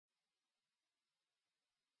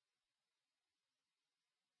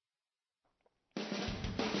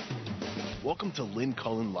Welcome to Lynn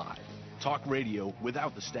Cullen Live, talk radio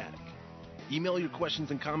without the static. Email your questions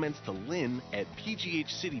and comments to lynn at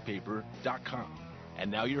pghcitypaper.com. And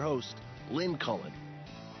now your host, Lynn Cullen.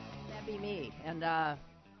 That'd be me. And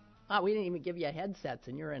we didn't even give you headsets,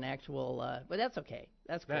 and you're an actual, but that's okay.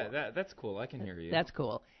 That's cool. That's cool. I can hear you. That's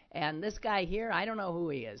cool. And this guy here, I don't know who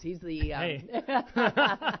he is. He's the, Hey.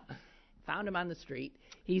 found him on the street.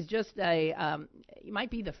 He's just he might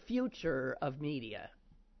be the future of media,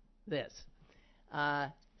 this.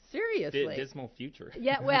 Seriously. Dismal future.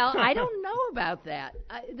 Yeah, well, I don't know about that.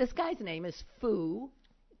 This guy's name is Foo.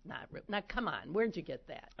 Not, come on. Where'd you get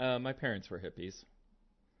that? My parents were hippies.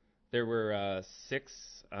 There were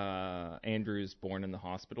 6 Andrews born in the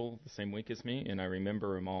hospital the same week as me, and I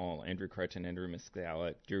remember them all: Andrew Cretchen, Andrew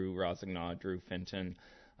Miscalec, Drew Rosignol, Drew Fenton,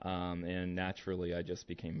 and naturally I just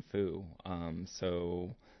became Foo.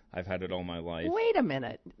 So I've had it all my life. Wait a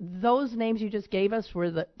minute. Those names you just gave us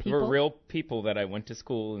were the people? Were real people that I went to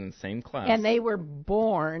school in the same class. And they were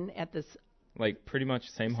born at this... Like, pretty much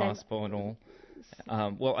same hospital.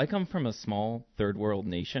 Well, I come from a small third world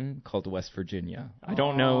nation called West Virginia. I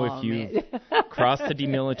don't know if you've crossed the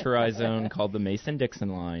demilitarized zone called the Mason-Dixon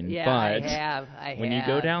line. Yeah, but I have. When you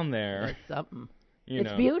go down there... It's something. You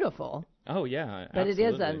it's know. Beautiful. Oh, yeah, but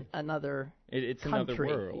absolutely. it is another It's country. another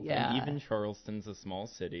world. Yeah. And even Charleston's a small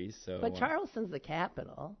city, so... But Charleston's the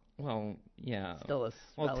capital. Well, yeah. Still a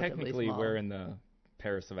Well, relatively technically, small. we're in the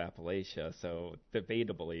Paris of Appalachia, so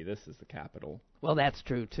debatably, this is the capital. Well, that's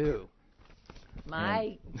true, too.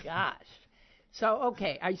 My gosh. So,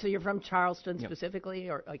 okay. So you're from Charleston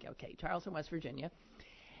specifically? Or okay, Charleston, West Virginia.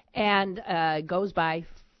 And goes by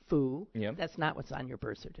Foo. Yep. That's not what's on your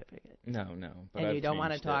birth certificate. No. But And I've you don't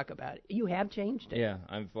want to changed talk about it. You have changed it. Yeah,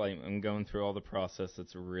 I'm going through all the process.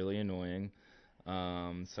 It's really annoying.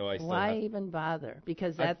 So I still Why even bother?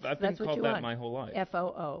 Because I've been that's what called you that want. my whole life.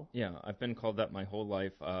 FOO. Yeah, I've been called that my whole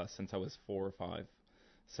life since I was 4 or 5.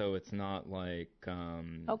 So it's not like...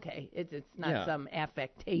 Okay, it's not some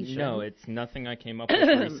affectation. No, it's nothing I came up with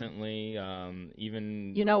recently.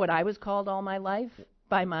 Even... You know what I was called all my life?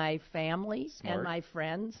 By my family Smart. and my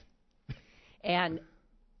friends. And,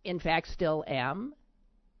 in fact, still am.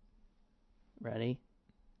 Ready?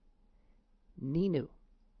 Ninu.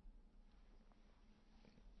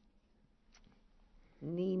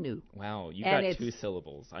 Ninu. Wow, you And got it's- 2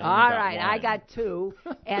 syllables. I All only got right, I 1. got 2,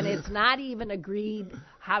 and it's not even agreed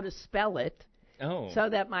how to spell it, Oh. so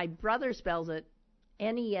that my brother spells it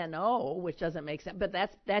Neno, which doesn't make sense, but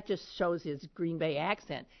that just shows his Green Bay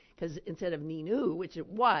accent, because instead of Ninu, which it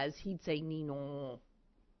was, he'd say Ninon.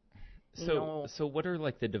 So what are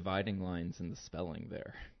like the dividing lines in the spelling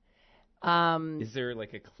there? Is there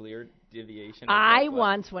like a clear deviation? I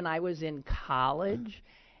once, when I was in college,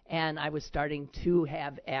 and I was starting to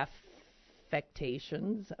have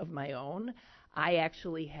affectations of my own, I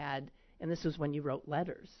actually had, and this was when you wrote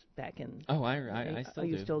letters back in... Oh, I still do.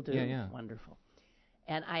 You still do? Yeah. Wonderful.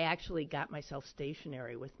 And I actually got myself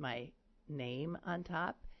stationery with my name on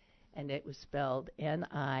top, and it was spelled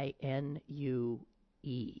Ninue,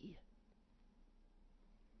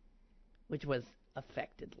 which was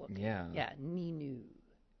affected looking. Yeah. Yeah, Ninu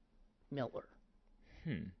Miller.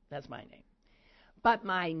 Hmm. That's my name. But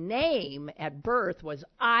my name at birth was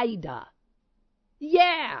Ida.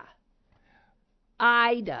 Yeah.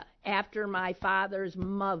 Ida, after my father's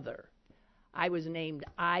mother. I was named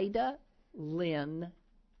Ida Lynn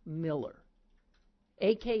Miller,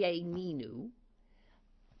 a.k.a. Ninu.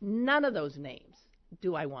 None of those names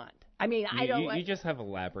do I want. I mean, I don't... You just have a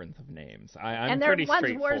labyrinth of names. I'm and pretty one's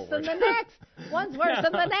straightforward. worse than the next. One's worse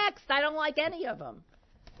than the next. I don't like any of them.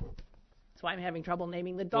 That's why I'm having trouble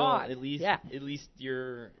naming the dog. Well, at least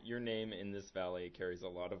your name in this valley carries a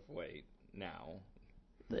lot of weight now.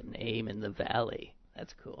 The name in the valley.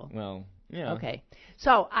 That's cool. Well, yeah. Okay.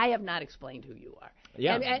 So I have not explained who you are.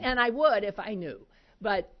 Yeah. And I would if I knew.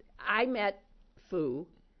 But I met Foo.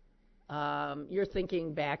 You're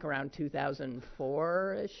thinking back around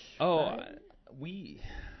 2004-ish? Oh, right?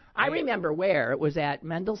 I remember where. It was at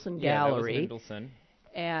Mendelssohn Gallery. Yeah, that was Mendelssohn.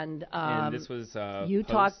 And this was you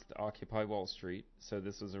post Occupy Wall Street, so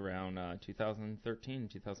this was around 2013,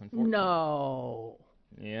 2014. No.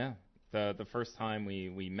 Yeah, the first time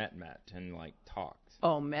we met and like talked.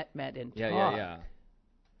 Oh, met and talked. Yeah.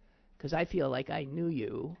 Because I feel like I knew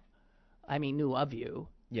you. I mean, knew of you.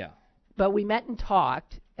 Yeah. But we met and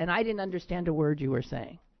talked, and I didn't understand a word you were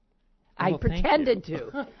saying. Well, I pretended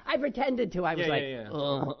to. I pretended to. I was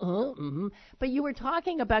Yeah. But you were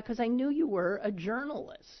talking about, because I knew you were a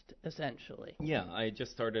journalist, essentially. Yeah, I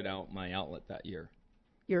just started out my outlet that year.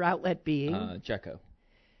 Your outlet being? Jekko.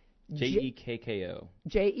 Jekko.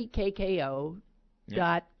 Jekko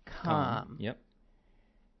Yep.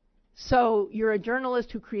 So you're a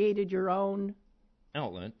journalist who created your own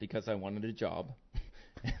outlet because I wanted a job,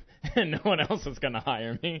 and no one else was going to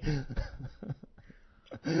hire me.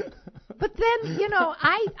 But then,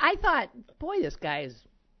 I thought, boy, this guy is.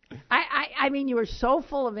 I mean, you were so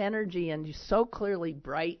full of energy and you're so clearly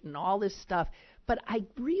bright and all this stuff, but I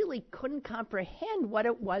really couldn't comprehend what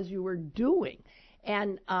it was you were doing.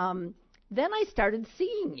 And then I started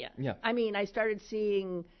seeing you. Yeah. I mean, I started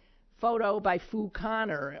seeing photo by Foo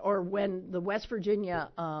Conner, or when the West Virginia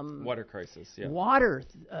water crisis,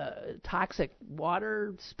 toxic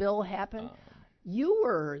water spill happened. You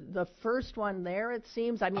were the first one there, it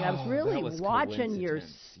seems. I mean, I was really watching your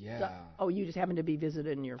stuff. Oh, you just happened to be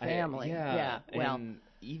visiting your family. Yeah. Well, and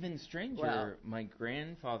even stranger, my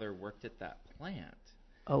grandfather worked at that plant.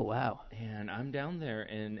 Oh, wow. And I'm down there,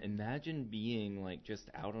 and imagine being, like, just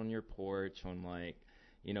out on your porch on, like,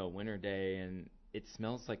 winter day, and it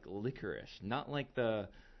smells like licorice. Not like the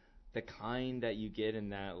kind that you get in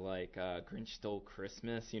that, like, Grinch Stole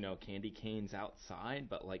Christmas, candy canes outside,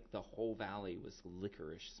 but, like, the whole valley was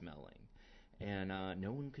licorice smelling. And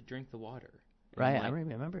no one could drink the water. Right, I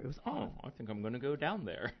remember. It was awful. I think I'm going to go down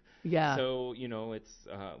there. Yeah. So, it's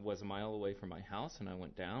was a mile away from my house, and I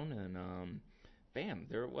went down, and bam,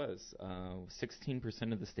 there it was.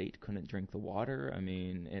 16% of the state couldn't drink the water. I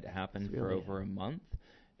mean, it happened for over a month.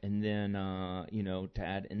 And then, to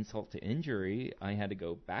add insult to injury, I had to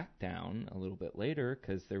go back down a little bit later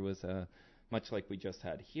because there was much like we just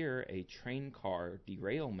had here, a train car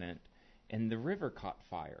derailment, and the river caught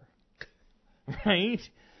fire, right?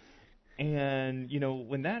 And,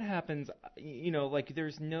 when that happens,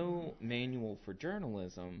 there's no manual for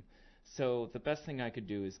journalism. So the best thing I could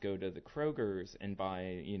do is go to the Kroger's and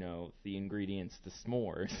buy, the ingredients to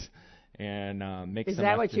s'mores. And make Is some. Is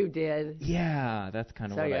that what you did? Yeah, that's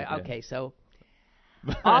kind of what I did. Okay, so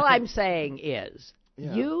all I'm saying is,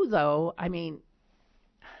 you, though, I mean,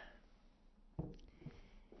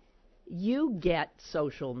 you get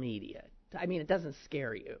social media. I mean, it doesn't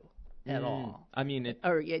scare you at all. I mean,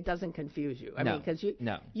 it doesn't confuse you. I mean, because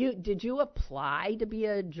did you apply to be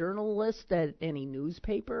a journalist at any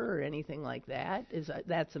newspaper or anything like that?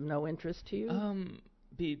 That's of no interest to you?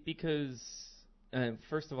 Because.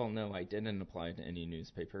 First of all, no, I didn't apply to any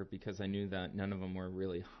newspaper because I knew that none of them were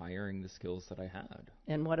really hiring the skills that I had.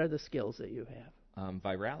 And what are the skills that you have?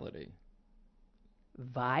 Virality.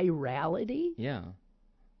 Virality? Yeah.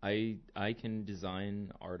 I can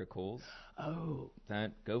design articles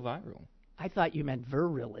that go viral. I thought you meant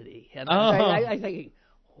virility. And I was thinking,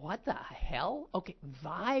 what the hell? Okay,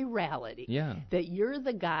 virality. Yeah. That you're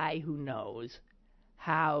the guy who knows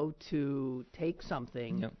how to take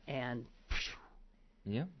something and...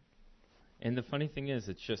 Yeah. And the funny thing is,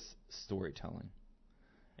 it's just storytelling.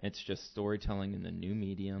 It's just storytelling in the new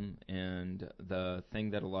medium. And the thing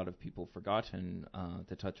that a lot of people forgotten,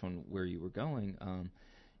 to touch on where you were going,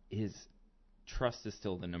 is trust is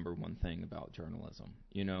still the number one thing about journalism.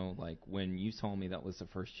 Like when you told me that was the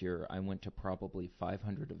first year, I went to probably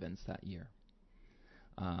 500 events that year.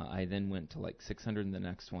 I then went to like 600 in the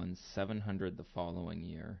next one, 700 the following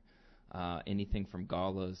year. Anything from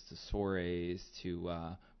galas to soirees to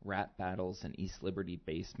rap battles in East Liberty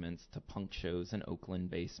basements to punk shows in Oakland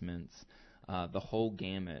basements, the whole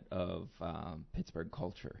gamut of Pittsburgh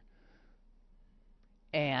culture.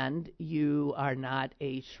 And you are not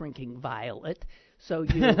a shrinking violet, so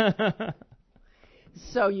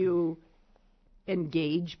you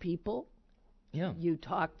engage people. Yeah. You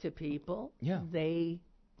talk to people. Yeah. They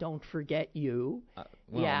don't forget you.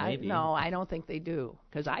 Maybe. No, I don't think they do,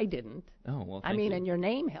 because I didn't. Oh, well, I mean, and your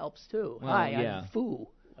name helps, too. Well, Hi, I'm Foo.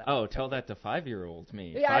 Oh, tell that to 5-year-old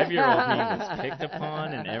me. 5-year-old me was picked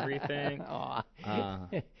upon and everything.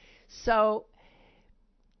 So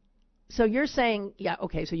you're saying,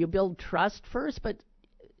 so you build trust first, but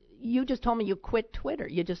you just told me you quit Twitter.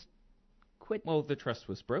 You just quit. Well, the trust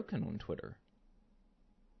was broken on Twitter.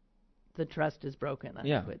 The trust is broken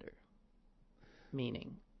on Twitter.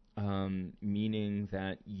 Meaning? Meaning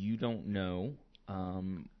that you don't know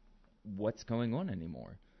what's going on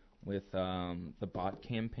anymore with the bot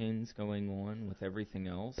campaigns going on, with everything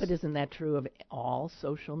else. But isn't that true of all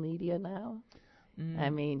social media now?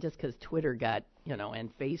 I mean, just because Twitter got,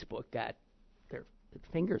 and Facebook got their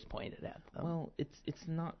fingers pointed at them. Well, it's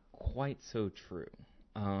not quite so true.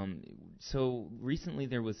 So recently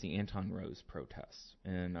there was the Anton Rose protests,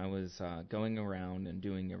 and I was going around and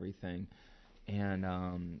doing everything. And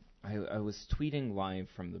I was tweeting live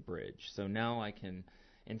from the bridge. So now I can,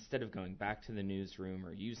 instead of going back to the newsroom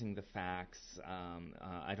or using the fax,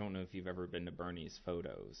 I don't know if you've ever been to Bernie's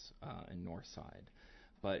Photos in Northside.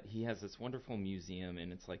 but he has this wonderful museum,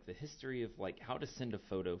 and it's like the history of like how to send a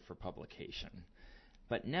photo for publication.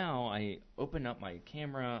 But now I open up my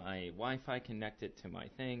camera, I Wi-Fi connect it to my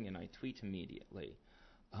thing, and I tweet immediately.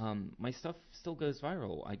 My stuff still goes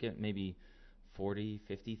viral. I get maybe 40,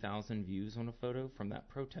 50,000 views on a photo from that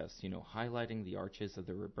protest, highlighting the arches of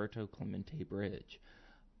the Roberto Clemente Bridge.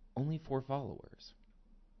 Only 4 followers.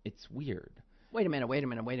 It's weird. Wait a minute.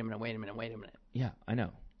 Yeah, I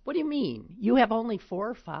know. What do you mean? You have only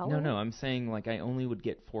 4 followers? No, I'm saying like I only would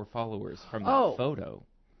get 4 followers from that photo.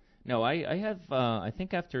 No, I have, I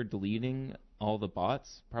think after deleting all the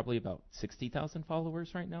bots, probably about 60,000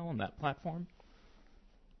 followers right now on that platform.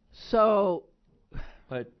 So...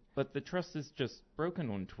 But the trust is just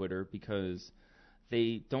broken on Twitter because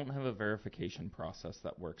they don't have a verification process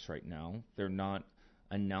that works right now. They're not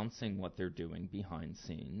announcing what they're doing behind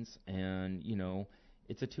scenes. And,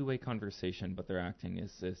 it's a two-way conversation, but they're acting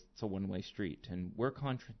as if it's a one-way street. And we're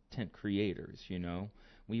content creators,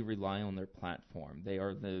 We rely on their platform. They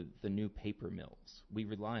are the new paper mills. We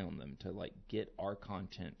rely on them to, get our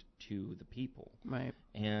content to the people. Right.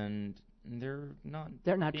 And they're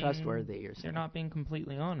not trustworthy, you're saying. They're not being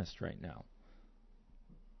completely honest right now.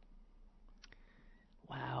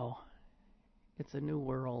 Wow. It's a new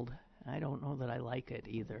world. I don't know that I like it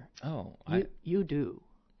either. Oh, you do.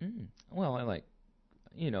 Well, I like,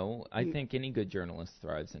 I think any good journalist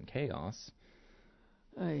thrives in chaos.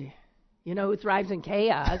 You know who thrives in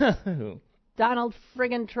chaos? Who? Donald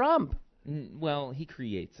friggin' Trump. Well, he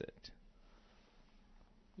creates it.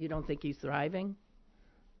 You don't think he's thriving?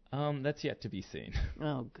 That's yet to be seen.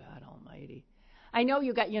 Oh, God almighty. I know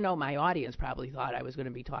you got, my audience probably thought I was going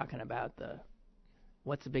to be talking about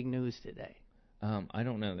what's the big news today? I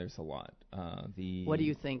don't know. There's a lot. What do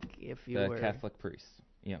you think if you were... The Catholic priest.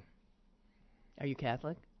 Yeah. Are you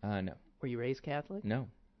Catholic? No. Were you raised Catholic? No.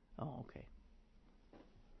 Oh, okay.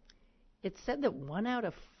 It said that 1 out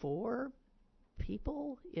of 4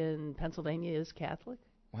 people in Pennsylvania is Catholic?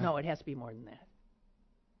 Wow. No, it has to be more than that.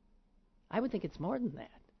 I would think it's more than that.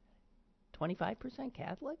 25%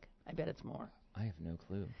 Catholic? I bet it's more. I have no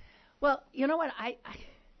clue. Well, you know what?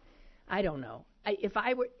 I don't know.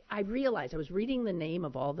 I realized I was reading the name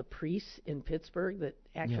of all the priests in Pittsburgh that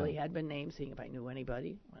actually had been named, seeing if I knew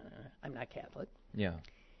anybody. I'm not Catholic. Yeah.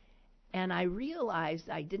 And I realized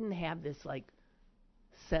I didn't have this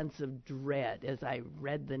sense of dread as I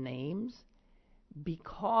read the names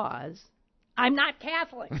because I'm not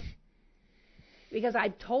Catholic. Because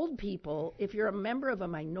I've told people, if you're a member of a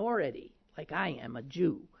minority, like I am, a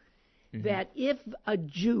Jew, that if a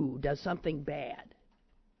Jew does something bad,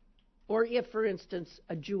 or if, for instance,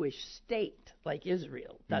 a Jewish state, like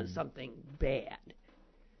Israel, does something bad,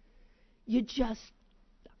 you just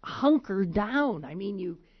hunker down. I mean,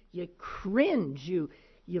 you cringe.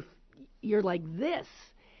 You're like this.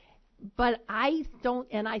 But I don't,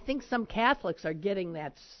 and I think some Catholics are getting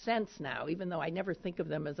that sense now, even though I never think of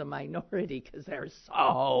them as a minority because there are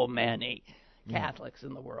so many Catholics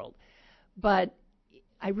in the world. But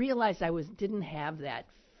I realized I didn't have that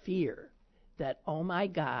fear that, oh my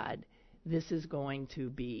God, this is going to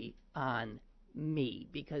be on me.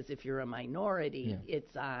 Because if you're a minority,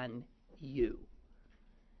 it's on you.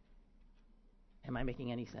 Am I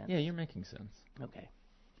making any sense? Yeah, you're making sense. Okay.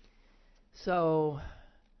 So...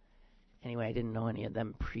 Anyway, I didn't know any of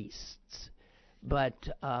them priests. But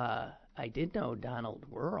I did know Donald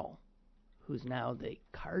Wuerl, who's now the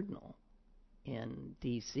cardinal in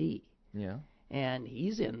D.C. Yeah. And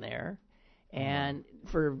he's in there. And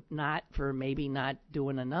for maybe not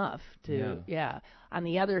doing enough to... Yeah. On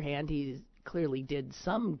the other hand, he clearly did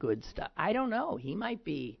some good stuff. I don't know. He might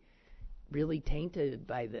be really tainted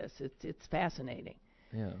by this. It's fascinating.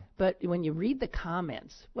 Yeah. But when you read the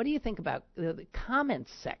comments, what do you think about the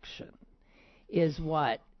comments section? Is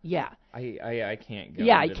what? Yeah. I can't go.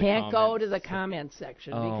 Yeah, I can't go to the comment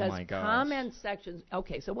section because my gosh. comment sections.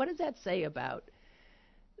 Okay, so what does that say about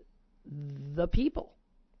the people?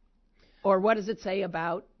 Or what does it say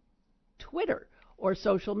about Twitter or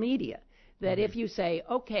social media? That if you say,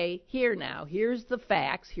 okay, here's the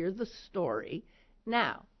facts, here's the story.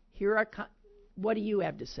 Now, what do you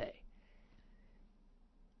have to say?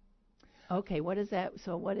 Okay, what is that?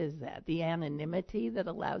 So what is that? The anonymity that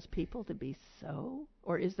allows people to be so?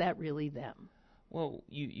 Or is that really them? Well,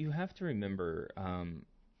 you have to remember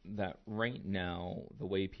that right now the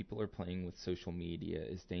way people are playing with social media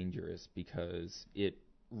is dangerous because it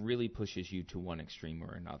really pushes you to one extreme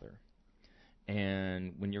or another.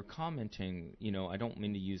 And when you're commenting, I don't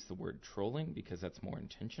mean to use the word trolling because that's more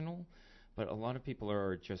intentional, But a lot of people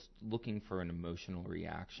are just looking for an emotional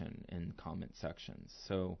reaction in comment sections.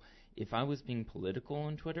 So if I was being political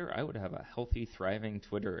on Twitter, I would have a healthy, thriving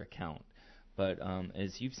Twitter account. But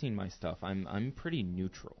as you've seen my stuff, I'm pretty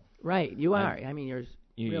neutral. Right, you are. I mean, you're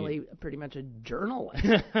really pretty much a journalist.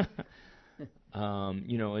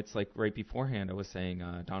 It's like right beforehand I was saying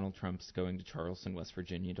Donald Trump's going to Charleston, West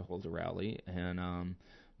Virginia to hold a rally, and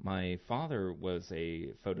my father was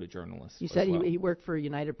a photojournalist. You said he worked for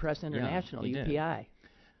United Press International, he UPI. Did.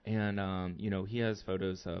 And, he has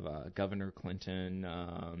photos of Governor Clinton.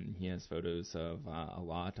 He has photos of a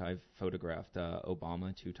lot. I've photographed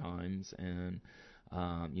Obama 2 times, and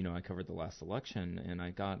I covered the last election, and I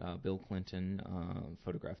got Bill Clinton,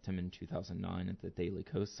 photographed him in 2009 at the Daily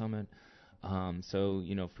Kos Summit. So,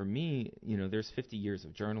 for me, there's 50 years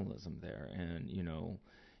of journalism there, and,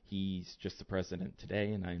 he's just the president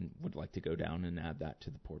today, and I would like to go down and add that to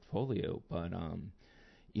the portfolio. But,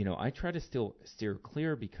 I try to still steer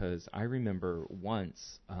clear because I remember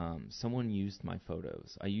once someone used my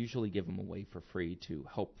photos. I usually give them away for free to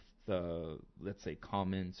help the, let's say,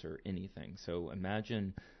 comments or anything. So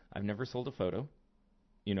imagine I've never sold a photo.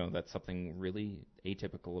 That's something really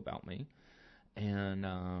atypical about me. And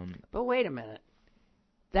but wait a minute.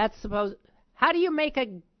 How do you make a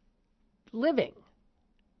living?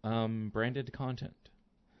 Branded content.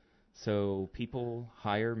 So people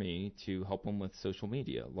hire me to help them with social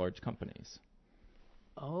media, large companies.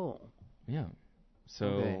 Oh. Yeah.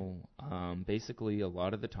 So basically, a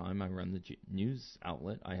lot of the time I run the news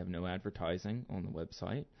outlet. I have no advertising on the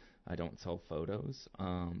website. I don't sell photos,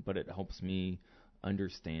 but it helps me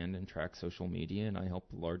understand and track social media, and I help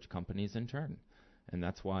large companies in turn. And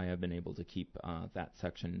that's why I've been able to keep that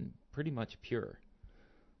section pretty much pure.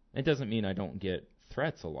 It doesn't mean I don't get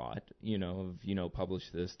threats a lot, publish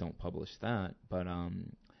this, don't publish that. But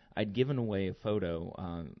I'd given away a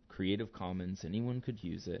photo, Creative Commons, anyone could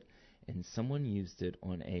use it, and someone used it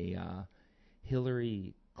on a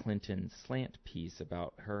Hillary Clinton slant piece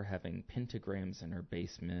about her having pentagrams in her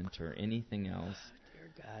basement or anything else.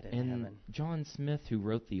 Dear God in heaven. John Smith, who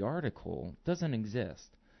wrote the article, doesn't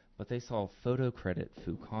exist, but they saw photo credit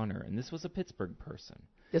Foo Conner, and this was a Pittsburgh person.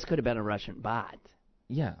 This could have been a Russian bot.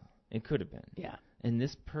 Yeah, it could have been. Yeah. And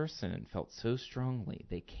this person felt so strongly,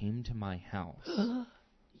 they came to my house.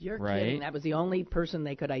 You're right? kidding. That was the only person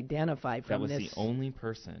they could identify from this. That was the only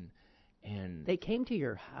person. And they came to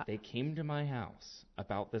your house. They came to my house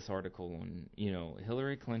about this article on,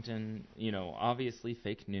 Hillary Clinton, obviously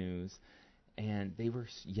fake news. And they were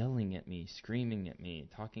yelling at me, screaming at me,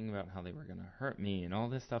 talking about how they were going to hurt me and all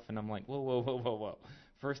this stuff. And I'm like, whoa, whoa, whoa, whoa, whoa.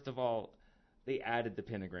 First of all, they added the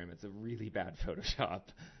pentagram. It's a really bad Photoshop.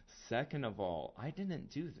 Second of all, I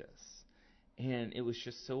didn't do this. And it was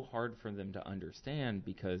just so hard for them to understand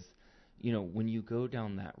because, when you go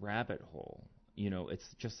down that rabbit hole, it's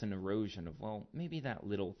just an erosion of, well, maybe that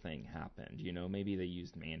little thing happened. Maybe they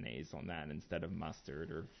used mayonnaise on that instead of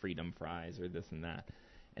mustard or freedom fries or this and that.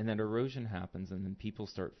 And that erosion happens, and then people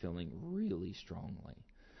start feeling really strongly.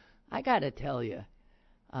 I got to tell you,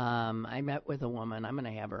 I met with a woman. I'm going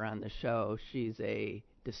to have her on the show. She's a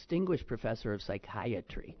distinguished professor of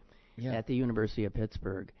psychiatry at the University of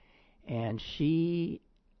Pittsburgh. And she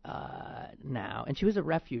and she was a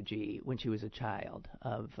refugee when she was a child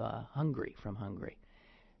of from Hungary.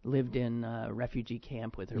 Lived in a refugee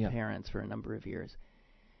camp with her parents for a number of years.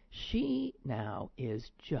 She now is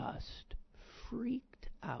just freaked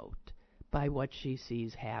out by what she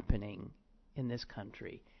sees happening in this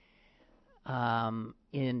country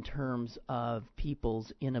in terms of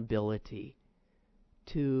people's inability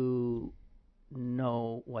to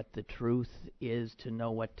know what the truth is, to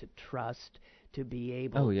know what to trust, to be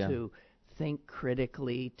able to think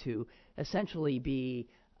critically, to essentially be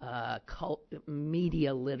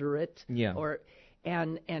media literate. Yeah.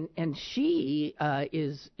 And she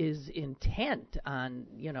is intent on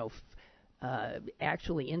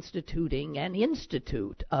actually instituting an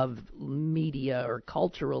institute of media or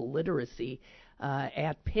cultural literacy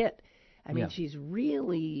at Pitt. I mean, she's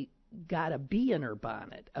really got a bee in her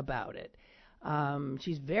bonnet about it.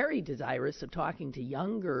 She's very desirous of talking to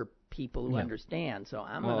younger people who understand. So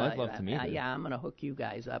I'd love to meet her. Yeah, I'm gonna hook you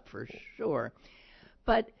guys up for sure.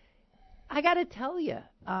 But I got to tell you,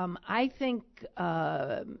 I think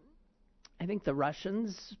the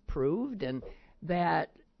Russians proved and that.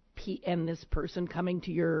 And this person coming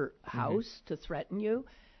to your house to threaten you,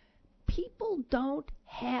 people don't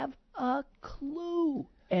have a clue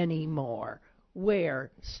anymore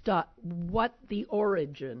what the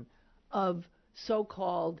origin of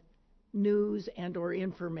so-called news and or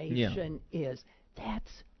information is.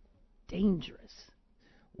 That's dangerous.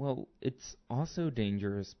 Well, it's also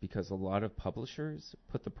dangerous because a lot of publishers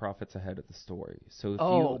put the profits ahead of the story. So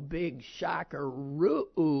if big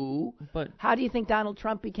shocker-oo. But how do you think Donald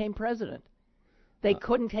Trump became president? They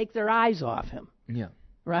couldn't take their eyes off him. Yeah.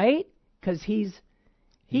 Right? Because he's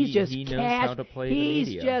just he cash. knows how to play the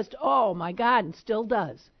media. Just, oh my God, and still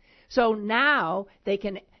does. So now they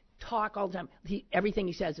can talk all the time. Everything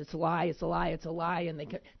he says, it's a lie, it's a lie, it's a lie, and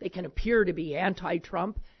they can appear to be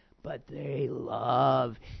anti-Trump, but they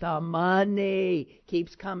love the money.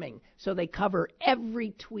 Keeps coming. So they cover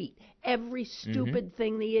every tweet, every stupid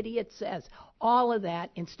thing the idiot says, all of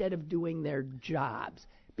that instead of doing their jobs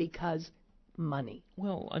because money.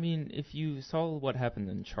 Well, I mean, if you saw what happened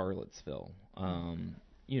in Charlottesville,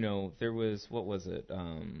 there was, what was it,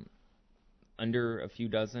 under a few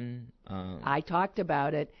dozen? I talked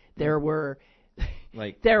about it. There were...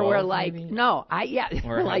 Like there 12, were like maybe?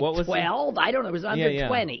 Or like 12. I don't know. It was under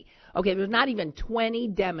 20. Okay, there was not even 20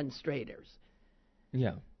 demonstrators.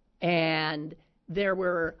 Yeah. And there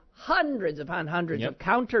were hundreds upon hundreds of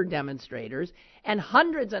counter demonstrators and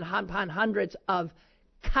hundreds upon hundreds of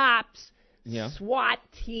cops, SWAT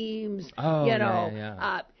teams,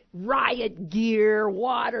 riot gear,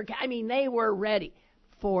 water. I mean, they were ready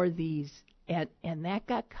for these, and that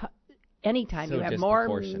got anytime you have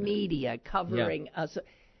more media covering us.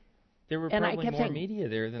 There were probably more media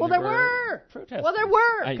there than there were protesters. Well, there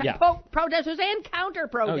were protesters and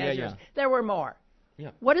counter-protesters. There were more.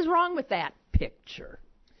 Yeah. What is wrong with that picture?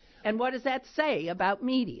 And what does that say about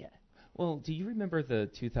media? Well, do you remember the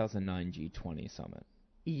 2009 G20 summit?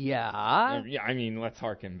 Yeah. Yeah, I mean, let's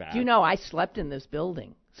harken back. Do you know I slept in this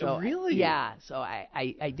building? So really? Yeah, so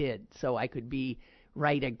I did. So I could be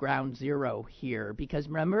right at ground zero here. Because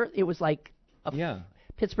remember, it was like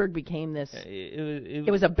Pittsburgh became this. It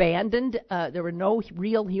was abandoned. There were no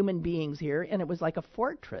real human beings here, and it was like a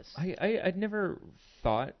fortress. I'd never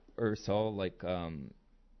thought or saw like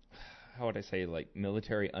how would I say, like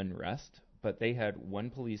military unrest, but they had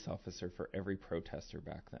one police officer for every protester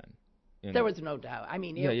back then. There was no doubt. I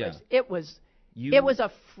mean, it was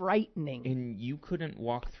a frightening. And you couldn't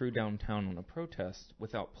walk through downtown on a protest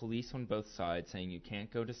without police on both sides saying you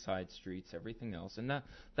can't go to side streets, everything else. And that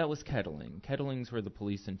was kettling. Kettling's where the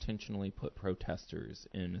police intentionally put protesters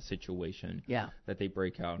in a situation that they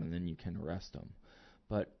break out and then you can arrest them.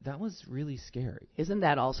 But that was really scary. Isn't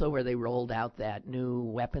that also where they rolled out that new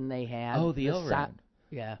weapon they had? Oh, the LRAD.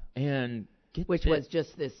 Yeah. And which was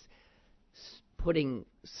just this putting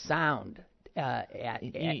sound at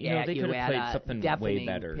they could have played something way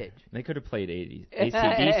better. Pitch. They could have played AC/DC.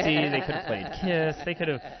 They could have played Kiss. They could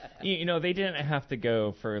have, they didn't have to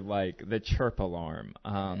go for like the chirp alarm.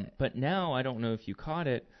 But now I don't know if you caught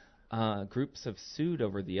it. Groups have sued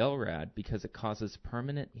over the LRAD because it causes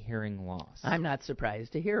permanent hearing loss. I'm not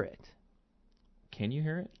surprised to hear it. Can you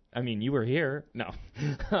hear it? I mean, you were here. No.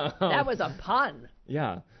 That was a pun.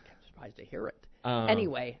 Yeah. I'm surprised to hear it.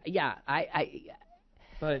 Anyway,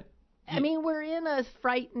 But I mean, we're in a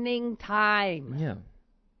frightening time. Yeah.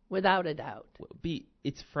 Without a doubt.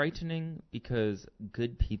 It's frightening because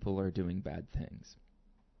good people are doing bad things.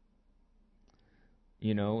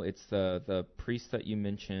 It's the priests that you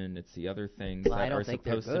mentioned. It's the other things that are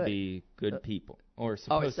supposed to be good people. Or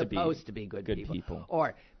supposed to be good people.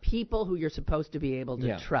 Or people who you're supposed to be able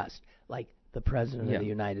to trust, like the President of the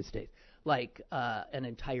United States, like an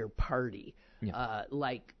entire party,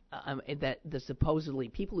 like the supposedly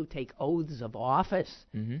people who take oaths of office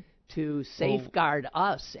to safeguard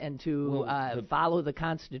us and to follow the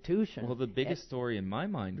Constitution. Well, the biggest story in my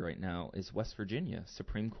mind right now is West Virginia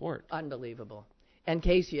Supreme Court. Unbelievable. In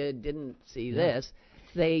case you didn't see this,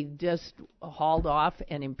 they just hauled off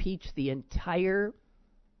and impeached the entire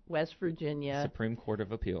West Virginia Supreme Court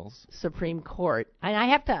of Appeals. Supreme Court. And I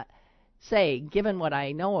have to say, given what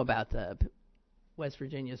I know about the West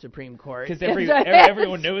Virginia Supreme Court, because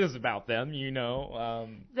everyone knows about them,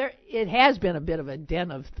 it has been a bit of a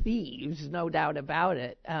den of thieves, no doubt about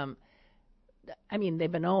it. I mean,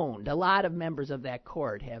 they've been owned. A lot of members of that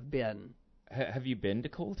court have been. Have you been to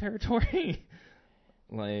coal territory?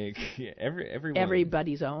 Like everyone.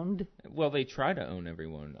 Everybody's owned. Well, they try to own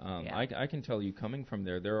everyone. I can tell you, coming from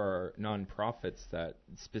there are nonprofits that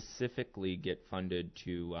specifically get funded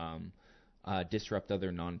to disrupt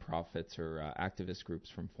other nonprofits or activist groups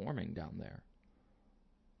from forming down there.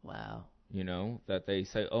 Wow. That they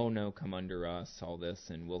say, oh no, come under us, all this,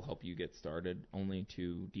 and we'll help you get started, only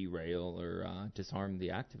to derail or disarm the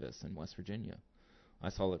activists in West Virginia. I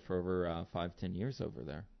saw it for over 5-10 years over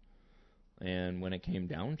there. And when it came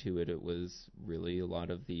down to it, it was really a lot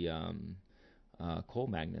of the coal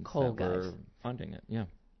magnates that were funding it. Yeah.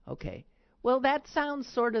 Okay. Well, that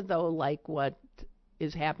sounds sort of, though, like what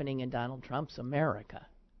is happening in Donald Trump's America,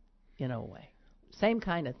 in a way. Same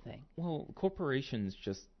kind of thing. Well, corporations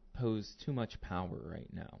just pose too much power right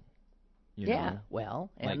now. You Yeah, know?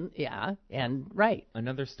 well, Like- and right.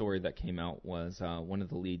 Another story that came out was one of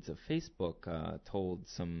the leads of Facebook told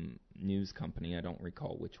some news company, I don't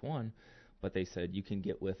recall which one, but they said, you can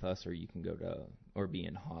get with us or you can go to, or be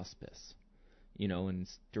in hospice, you know, and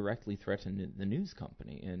directly threatened the news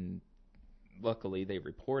company. And luckily they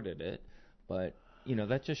reported it, but, you know,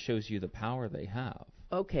 that just shows you the power they have.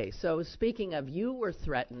 Okay, so speaking of, you were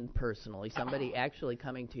threatened personally, somebody actually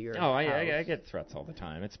coming to your Oh, house. I get threats all the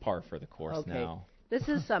time. It's par for the course now. This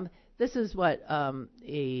is what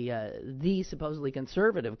the supposedly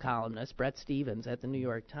conservative columnist Brett Stevens at the New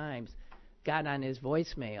York Times got on his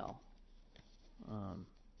voicemail.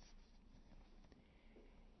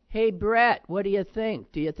 Hey Brett, what do you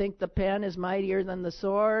think? Do you think the pen is mightier than the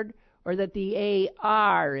sword, or that the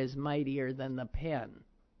AR is mightier than the pen?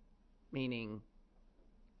 Meaning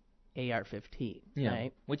AR-15, Yeah,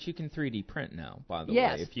 right? which you can 3D print now, by the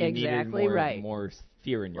Yes, way. If you exactly needed right. more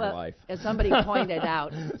fear in your life. As somebody pointed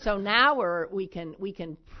out, so now we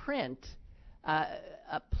can print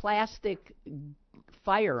plastic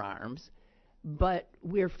firearms, but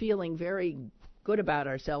we're feeling very good about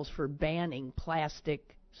ourselves for banning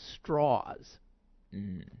plastic straws,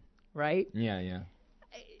 right? Yeah.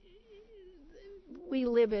 We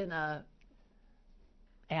live in a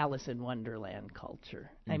Alice in Wonderland culture.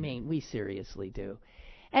 I mean, we seriously do.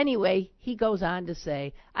 Anyway, he goes on to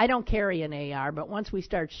say, I don't carry an AR, but once we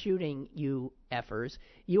start shooting you effers,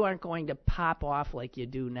 you aren't going to pop off like you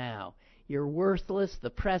do now. You're worthless. The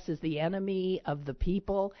press is the enemy of the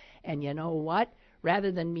people. And you know what?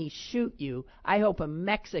 Rather than me shoot you, I hope a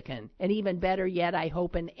Mexican, and even better yet, I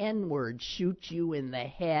hope an N-word shoots you in the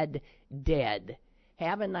head dead.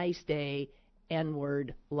 Have a nice day,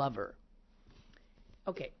 N-word lover.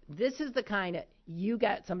 Okay, this is the kind of, you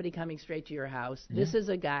got somebody coming straight to your house. Yeah. This is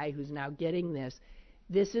a guy who's now getting this.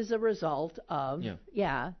 This is a result of,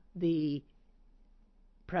 the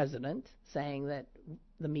president saying that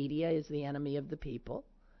the media is the enemy of the people.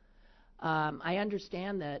 I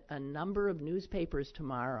understand that a number of newspapers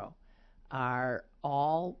tomorrow are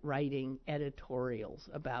all writing editorials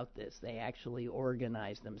about this. They actually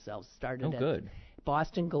organized themselves. Started at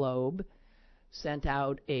Boston Globe, sent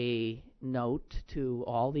out a note to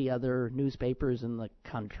all the other newspapers in the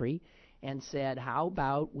country and said, how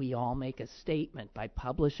about we all make a statement by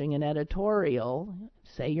publishing an editorial,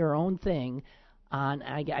 say your own thing, on,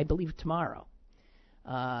 I believe, tomorrow.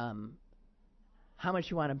 How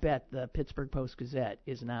much you want to bet the Pittsburgh Post-Gazette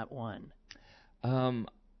is not one?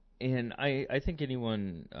 And I think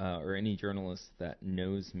anyone or any journalist that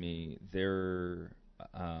knows me, they're,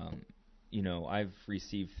 I've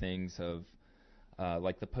received things of,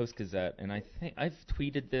 like the Post-Gazette, and I think I've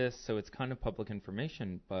tweeted this, so it's kind of public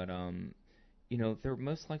information, but, they're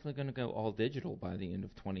most likely going to go all digital by the end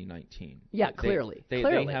of 2019. Yeah, clearly. They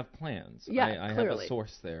have plans. Yeah, I clearly. have a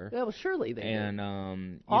source there. Well, surely they and,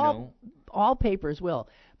 do. All papers will.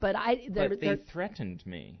 But they threatened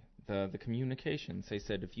me, the communications. They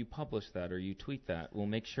said, if you publish that or you tweet that, we'll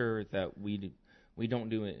make sure that we don't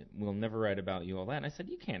do it. We'll never write about you, all that. And I said,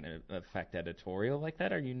 you can't affect editorial like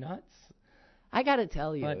that. Are you nuts? I got to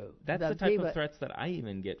tell you, but that's the type of threats that I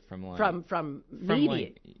even get from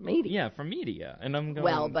media. Media. Yeah, from media, and I'm going.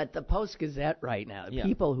 Well, but the Post-Gazette right now, the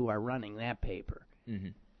people who are running that paper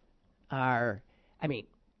are. I mean,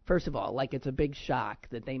 first of all, like it's a big shock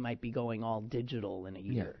that they might be going all digital in a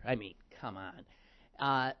year. I mean, come on.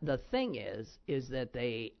 The thing is that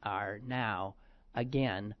they are now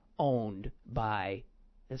again owned by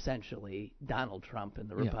essentially Donald Trump and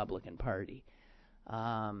the Republican Party.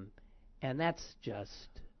 And that's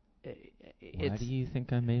just... Why do you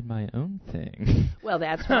think I made my own thing? Well,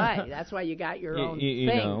 that's right. That's why you got your own thing.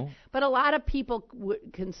 Know. But a lot of people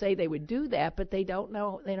can say they would do that, but they don't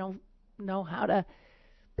know. They don't know how to,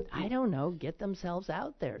 I don't know, get themselves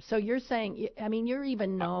out there. So you're saying, I mean, you're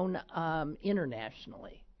even known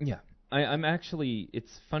internationally. Yeah. I'm actually,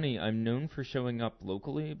 it's funny, I'm known for showing up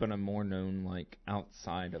locally, but I'm more known, like,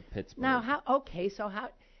 outside of Pittsburgh. Now,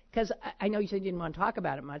 because I know you said you didn't want to talk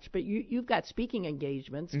about it much, but you've got speaking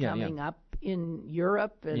engagements coming up in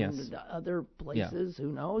Europe and other places,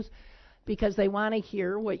 who knows, because they want to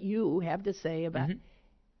hear what you have to say about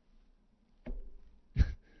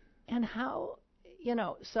and how,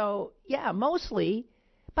 mostly.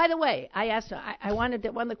 By the way, I asked, one of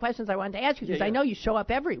the questions I wanted to ask you, because I know you show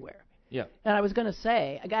up everywhere. Yeah. And I was going to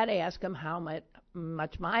say, I got to ask him how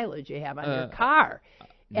much mileage you have on your car.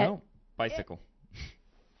 No, bicycle.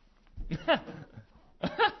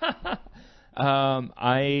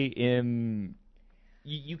 I am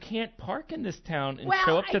you can't park in this town and Well,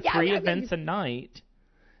 show up to I 3 mean, events a night,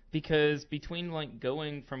 because between like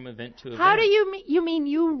going from event to event. How do you mean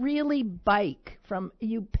you really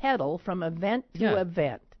you pedal from event to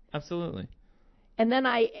event? Absolutely. And then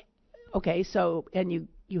and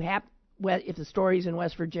you have, well, if the story's in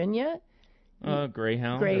West Virginia,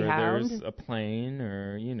 Greyhound, or there's a plane,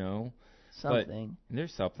 or something. But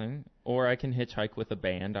there's something. Or I can hitchhike with a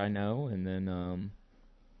band I know, and then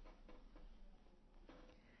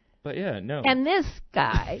but yeah, no. And this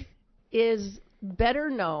guy is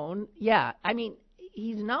better known. Yeah, I mean,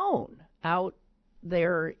 he's known out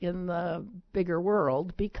there in the bigger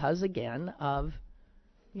world because, again, of,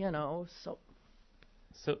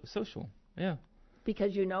 social. Yeah.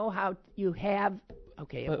 Because how you have,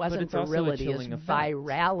 it but wasn't it's virility, also a it's chilling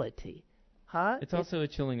virality. Huh? It's also a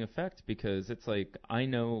chilling effect, because it's like, I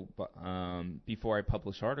know before I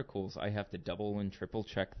publish articles, I have to double and triple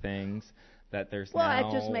check things, that there's well, now...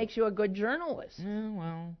 that just makes you a good journalist. Yeah,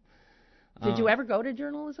 well... Did you ever go to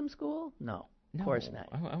journalism school? No, of course not.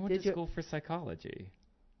 I went to school for psychology.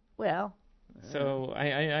 Well... So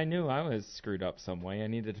I knew I was screwed up some way. I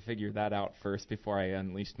needed to figure that out first before I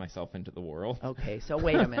unleashed myself into the world. Okay, so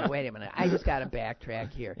wait a minute. I just got to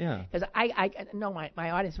backtrack here. Yeah. Because I know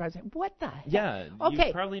my audience was saying, what the heck? Yeah, okay.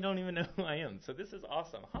 You probably don't even know who I am. So this is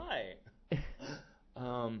awesome. Hi.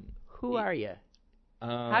 Who are you?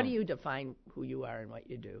 How do you define who you are and what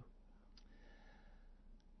you do?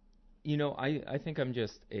 I think I'm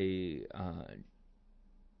just a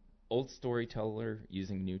old storyteller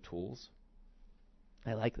using new tools.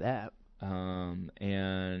 I like that.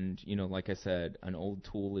 And, like I said, an old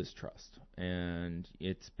tool is trust. And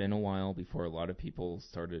it's been a while before a lot of people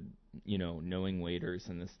started, knowing waiters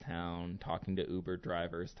in this town, talking to Uber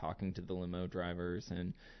drivers, talking to the limo drivers,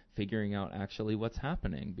 and figuring out actually what's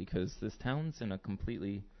happening, because this town's in a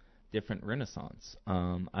completely different renaissance.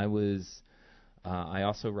 I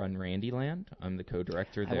also run Randyland. I'm the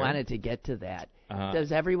co-director there. I wanted to get to that.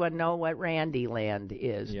 Does everyone know what Randyland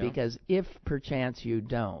is? Yeah. Because if perchance you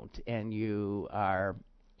don't, and you are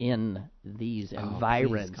in these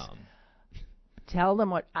environs, please come. Tell them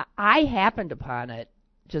what I happened upon it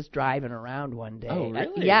just driving around one day. Oh,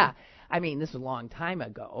 really? Yeah. I mean, this was a long time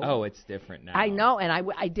ago. Oh, it's different now. I know, and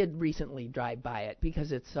I did recently drive by it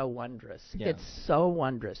because it's so wondrous. Yeah. It's so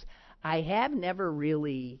wondrous. I have never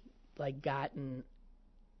really gotten,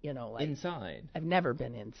 inside. I've never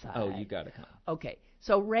been inside. Oh, you gotta come. Okay,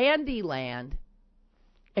 so Randyland,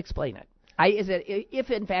 explain it. If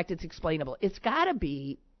in fact it's explainable, it's got to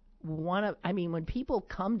be when people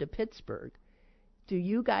come to Pittsburgh, do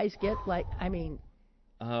you guys get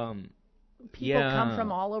people come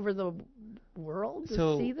from all over the world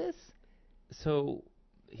to see this? So,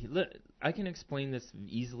 I can explain this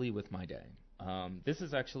easily with my day. This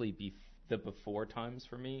is actually the before times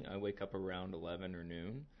for me. I wake up around 11 or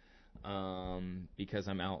noon because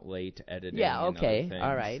I'm out late editing. Yeah, okay, and other things.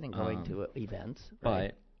 All right, and going to events.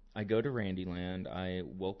 Right. But I go to Randyland. I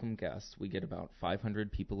welcome guests. We get about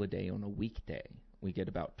 500 people a day on a weekday. We get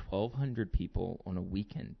about 1,200 people on a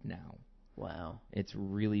weekend now. Wow. It's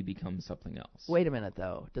really become something else. Wait a minute,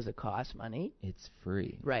 though. Does it cost money? It's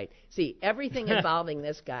free. Right. See, everything involving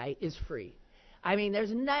this guy is free. I mean,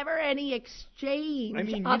 there's never any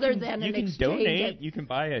exchange other than an exchange. You can donate. You can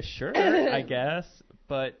buy a shirt, I guess.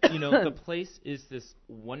 But, the place is this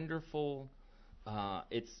wonderful...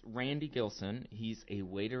 it's Randy Gilson. He's a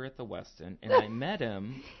waiter at the Westin. And I met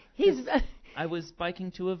him... I was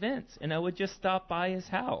biking to events, and I would just stop by his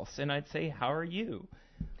house, and I'd say, how are you?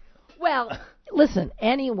 Well, listen,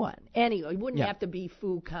 anyone. You wouldn't have to be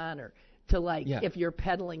Foo Conner to if you're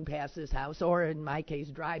pedaling past his house, or in my case,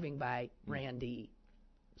 driving by Randy's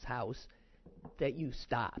house, that you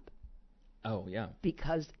stop. Oh, yeah.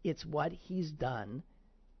 Because it's what he's done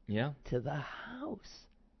to the house.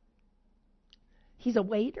 He's a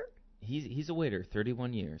waiter? He's a waiter,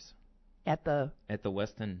 31 years. At the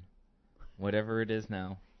Westin, whatever it is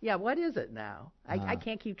now. Yeah, what is it now? I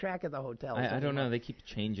can't keep track of the hotels. I don't know. They keep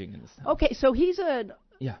changing in this town. Okay, so he's an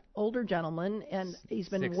older gentleman, and he's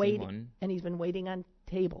been waiting. And he's been waiting on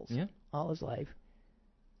tables all his life.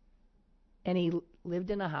 And he lived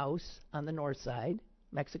in a house on the north side,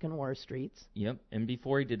 Mexican War streets. Yep. And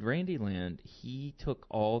before he did Randyland, he took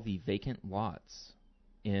all the vacant lots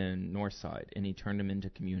in Northside and he turned them into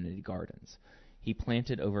community gardens. He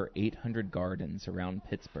planted over 800 gardens around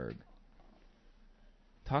Pittsburgh.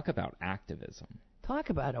 Talk about activism. Talk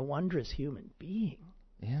about a wondrous human being.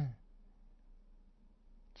 Yeah.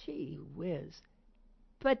 Gee whiz.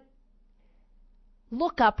 But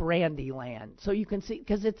look up Randyland so you can see,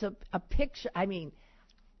 because it's a picture. I mean,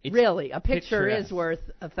 Really, a picture is picturesque.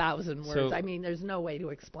 worth 1,000 words. So- I mean, there's no way to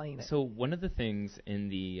explain it. So one of the things in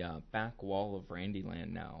the back wall of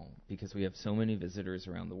Randyland now, because we have so many visitors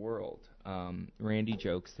around the world, Randy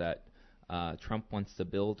jokes that Trump wants to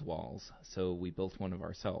build walls, so we built one of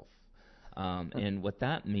ourselves. And what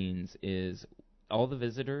that means is all the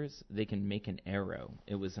visitors, they can make an arrow.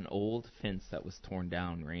 It was an old fence that was torn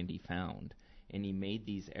down, Randy found, and he made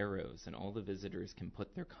these arrows, and all the visitors can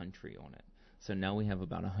put their country on it. So now we have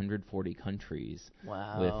about 140 countries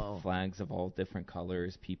with flags of all different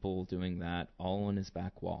colors, people doing that, all on his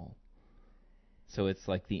back wall. So it's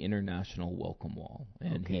like the international welcome wall,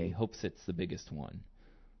 and he hopes it's the biggest one.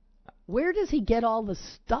 Where does he get all the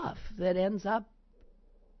stuff that ends up?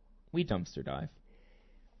 We dumpster dive.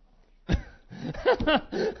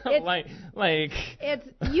 It's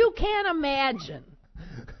you can't imagine.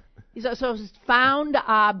 So found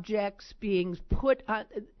objects being put on.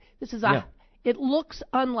 This is It looks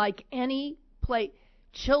unlike any place.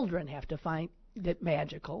 Children have to find it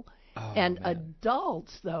magical, and man.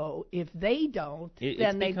 adults, though, if they don't,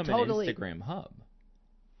 then they become totally an Instagram hub.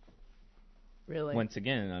 Really. Once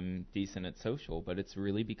again, I'm decent at social, but it's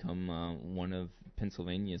really become one of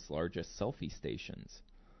Pennsylvania's largest selfie stations.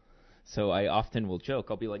 So I often will joke.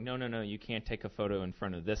 I'll be like, no, you can't take a photo in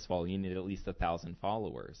front of this wall. You need at least 1,000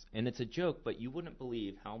 followers. And it's a joke, but you wouldn't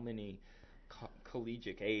believe how many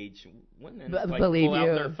collegiate age women pull out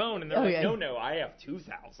their phone and they're no, I have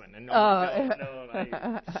 2,000. And no,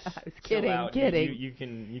 I was kidding. You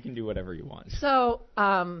can do whatever you want. So,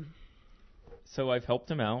 So I've helped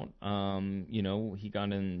him out. He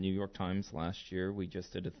got in New York Times last year. We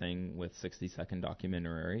just did a thing with 60-second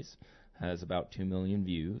documentaries. Has about 2 million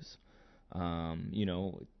views.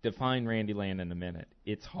 Define Randyland in a minute.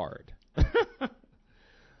 It's hard.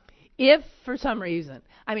 If for some reason,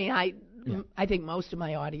 I mean, I think most of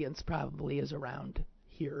my audience probably is around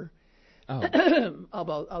here. Oh.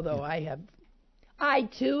 although I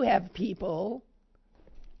too have people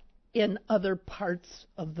in other parts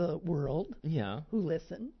of the world who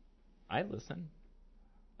listen. I listen.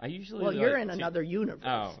 I usually Well, you're in another universe.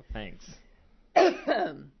 Oh, thanks.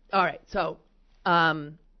 All right, so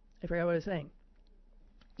I forgot what I was saying.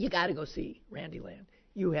 You got to go see Randyland.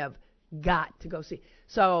 You have got to go see.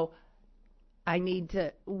 So I need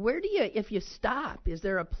to. Where do you? If you stop, is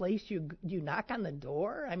there a place you knock on the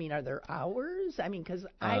door? I mean, are there hours? I mean, because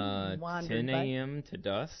I wandered 10 a.m. to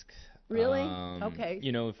dusk. Really? Okay.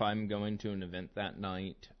 If I'm going to an event that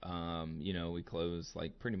night, we close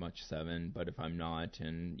like pretty much 7. But if I'm not,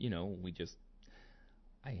 and we just,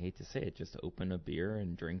 I hate to say it, just open a beer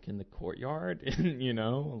and drink in the courtyard, and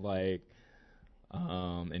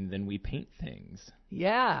and then we paint things.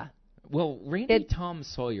 Yeah. Well, Randy Tom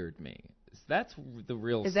Sawyered me. That's the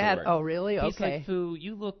real Is story. that? Oh, really? He's Okay. like, Foo,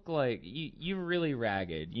 you look like you're really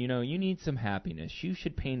ragged. You need some happiness. You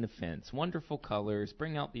should paint the fence. Wonderful colors.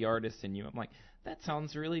 Bring out the artist in you. I'm like, that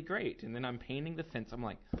sounds really great. And then I'm painting the fence. I'm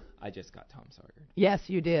like, I just got Tom Sawyer. Yes,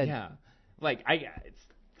 you did. Yeah.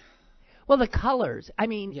 Well, the colors. I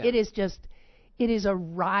mean, it is a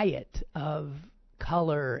riot of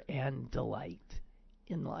color and delight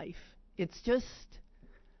in life. It's just.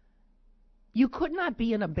 You could not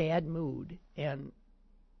be in a bad mood and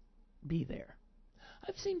be there.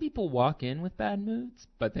 I've seen people walk in with bad moods,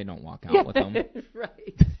 but they don't walk out with them.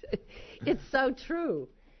 Right. It's so true.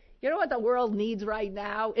 You know what the world needs right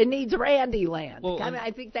now? It needs Randyland. Well,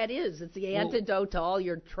 I think that is. It's the antidote to all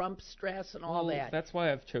your Trump stress and all that. That's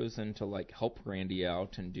why I've chosen to help Randy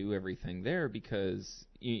out and do everything there because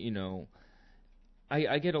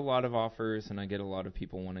I get a lot of offers and I get a lot of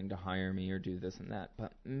people wanting to hire me or do this and that.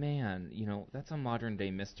 But man, that's a modern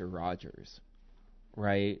day Mr. Rogers,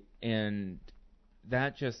 right? And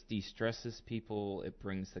that just de-stresses people. It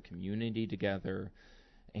brings the community together.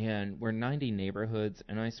 And we're 90 neighborhoods,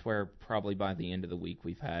 and I swear probably by the end of the week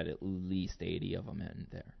we've had at least 80 of them in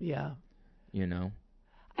there. Yeah.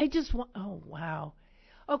 I just want, oh, wow.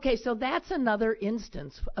 Okay, so that's another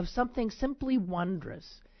instance of something simply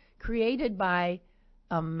wondrous, created by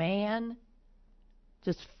a man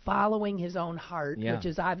just following his own heart, which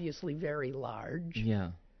is obviously very large.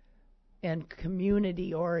 Yeah. And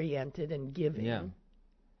community-oriented and giving. Yeah.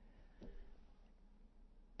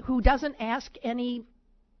 Who doesn't ask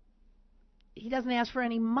he doesn't ask for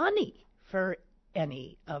any money for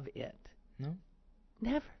any of it. No.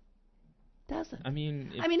 Never. Doesn't. I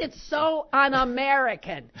mean, it's so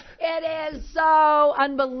un-American. It is so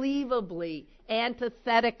unbelievably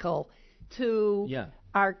antithetical to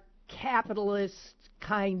our capitalist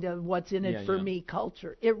kind of what's in it for me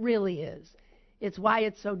culture. It really is. It's why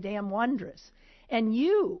it's so damn wondrous. And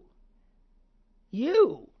you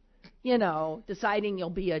deciding you'll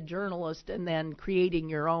be a journalist and then creating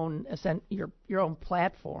your own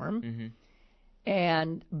platform. Mm-hmm.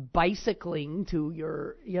 And bicycling to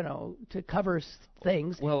to cover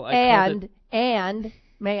things. Well, and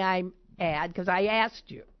may I add, because I asked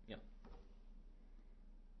you, yeah.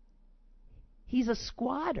 He's a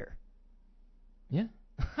squatter. Yeah.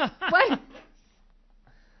 What?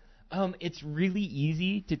 It's really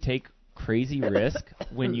easy to take crazy risk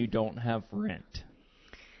when you don't have rent.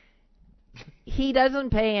 He doesn't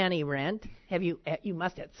pay any rent. You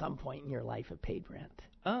must at some point in your life have paid rent.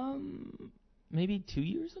 Maybe 2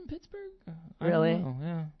 years in Pittsburgh? Really? I don't know,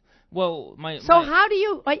 yeah. Well, how do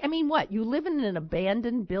you... I mean, what? You live in an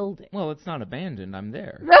abandoned building. Well, it's not abandoned. I'm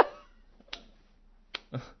there.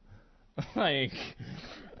 Like...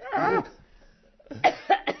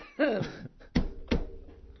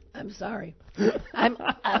 I'm sorry.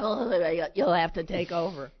 You'll have to take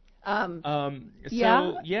over.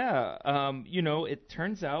 It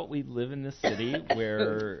turns out we live in this city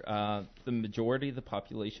where the majority of the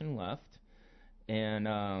population left.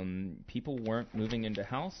 And people weren't moving into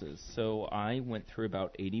houses. So I went through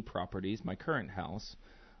about 80 properties, my current house.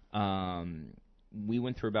 We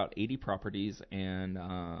went through about 80 properties, and,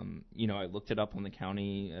 I looked it up on the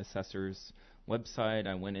county assessor's website.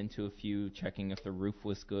 I went into a few, checking if the roof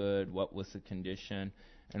was good, what was the condition.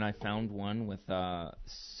 And I found one with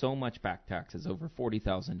so much back taxes, over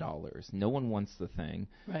 $40,000. No one wants the thing.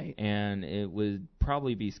 Right. And it would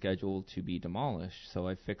probably be scheduled to be demolished. So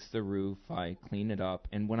I fixed the roof, I cleaned it up.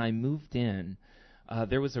 And when I moved in,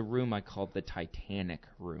 there was a room I called the Titanic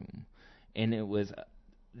room. And it was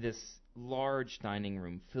this large dining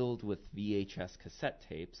room filled with VHS cassette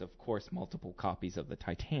tapes, of course, multiple copies of the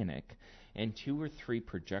Titanic, and 2 or 3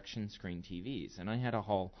 projection screen TVs. And I had to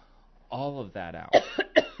haul all of that out.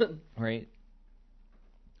 Right?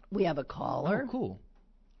 We have a caller. Oh, cool.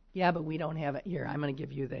 Yeah, but we don't have it here. I'm going to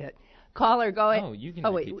give you that. Caller, go ahead. Oh, you can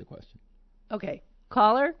repeat the question. Okay.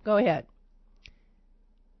 Caller, go ahead.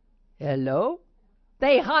 Hello?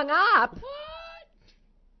 They hung up. What?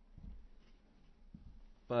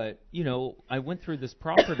 But, I went through this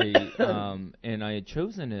property, and I had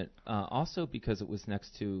chosen it also because it was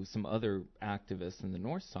next to some other activists in the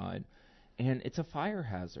north side. And it's a fire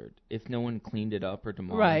hazard if no one cleaned it up or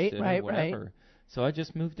demolished it or whatever. Right. So I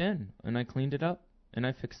just moved in, and I cleaned it up, and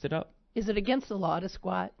I fixed it up. Is it against the law to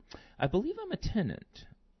squat? I believe I'm a tenant.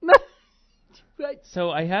 Right. So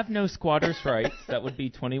I have no squatter's rights. That would be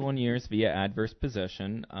 21 years via adverse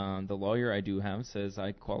possession. The lawyer I do have says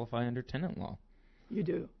I qualify under tenant law. You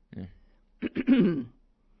do? Yeah.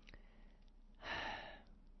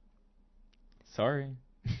 Sorry.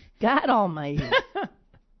 God almighty.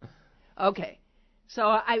 Okay.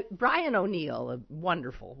 So Brian O'Neill, a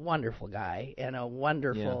wonderful, wonderful guy and a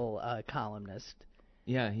wonderful columnist.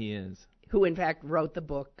 Yeah, he is. Who, in fact, wrote the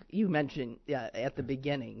book. You mentioned at the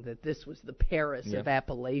beginning that this was the Paris of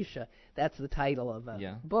Appalachia. That's the title of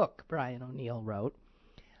a book Brian O'Neill wrote.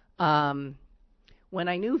 When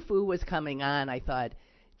I knew Foo was coming on, I thought,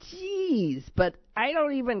 geez, but I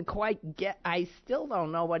don't even quite get, I still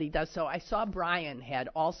don't know what he does. So I saw Brian had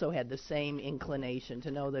the same inclination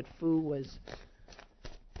to know that Foo was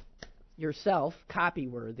yourself,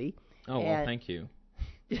 copyworthy. Oh, well, thank you.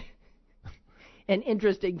 An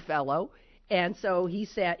interesting fellow. And so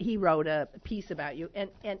he wrote a piece about you. And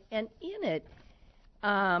in it,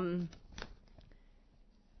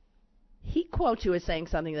 he quotes you as saying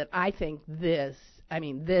something that I think this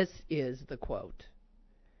is the quote.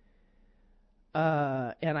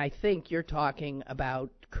 And I think you're talking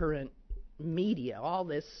about current media, all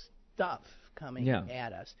this stuff coming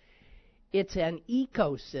at us. It's an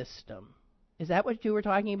ecosystem. Is that what you were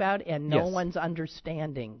talking about? And no one's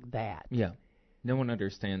understanding that. Yeah. No one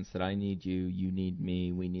understands that I need you, you need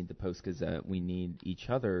me, we need the Post-Gazette, we need each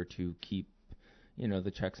other to keep,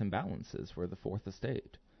 the checks and balances. We're the fourth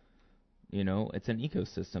estate. It's an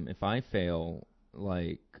ecosystem. If I fail,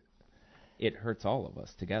 it hurts all of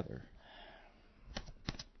us together.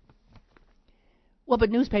 Well, but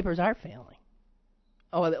newspapers are failing.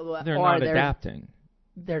 They're not adapting.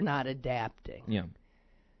 They're not adapting. Yeah.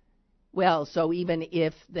 Well, so even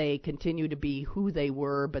if they continue to be who they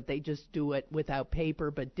were, but they just do it without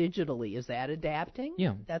paper but digitally, is that adapting?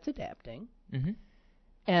 Yeah. That's adapting. Mm-hmm.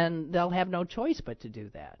 And they'll have no choice but to do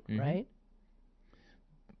that, right?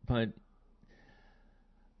 But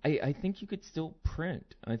I think you could still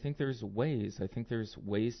print. I think there's ways.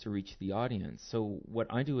 To reach the audience. So what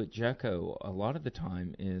I do at Jeco a lot of the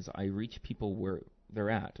time is I reach people where they're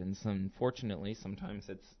at. And unfortunately, sometimes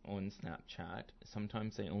it's on Snapchat.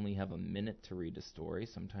 Sometimes they only have a minute to read a story.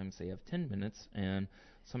 Sometimes they have 10 minutes. And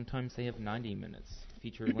Sometimes they have 90 minutes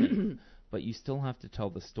feature length, but you still have to tell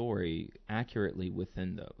the story accurately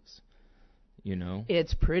within those. You know,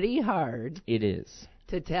 It's pretty hard it is.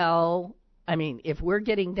 to tell. I mean, if we're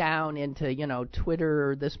getting down into,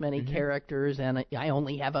 Twitter, this many characters, and I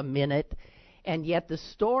only have a minute, and yet the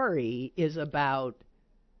story is about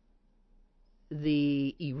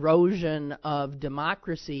the erosion of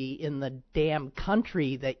democracy in the damn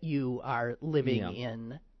country that you are living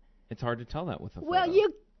in. It's hard to tell that with a Well,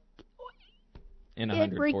 photo. In it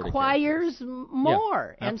 140 requires characters.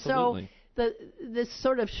 more. Yeah, and so absolutely. this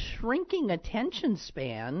sort of shrinking attention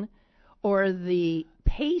span, or the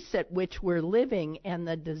pace at which we're living, and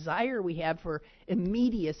the desire we have for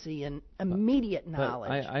immediacy and immediate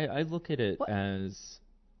knowledge. But I look at it as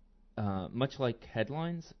much like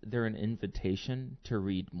headlines. They're an invitation to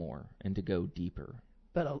read more and to go deeper.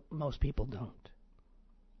 But most people don't.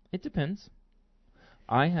 It depends.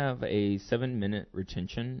 I have a 7-minute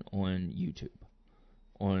retention on YouTube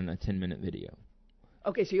on a 10-minute video.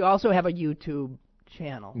 Okay, so you also have a YouTube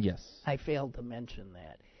channel. Yes. I failed to mention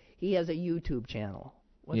that. He has a YouTube channel.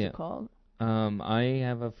 What's it called? I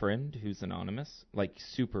have a friend who's anonymous, like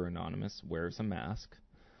super anonymous, wears a mask.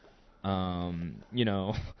 You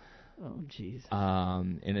know. Oh, jeez.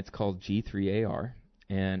 And it's called G3AR.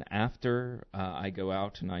 And after I go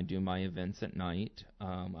out and I do my events at night,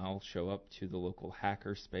 I'll show up to the local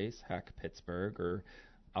hacker space, Hack Pittsburgh, or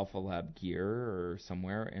Alpha Lab Gear, or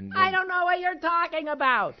somewhere. And I don't know what you're talking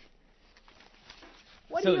about.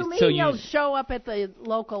 What do you mean so you'll show up at the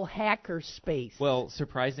local hacker space? Well,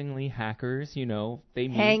 surprisingly, hackers, you know, they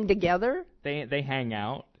meet, hang together? They hang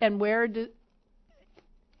out. And where do...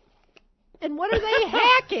 And what are they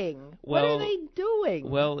hacking? What are they doing?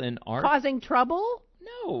 Well, in our... Causing trouble?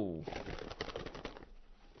 No.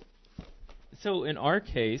 So in our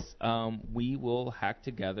case, we will hack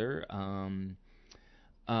together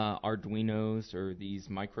Arduinos, or these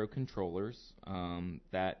microcontrollers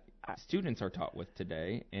that students are taught with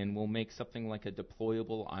today, and we'll make something like a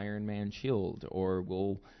deployable Iron Man shield, or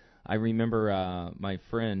I remember my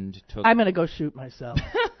friend took... I'm going to go shoot myself.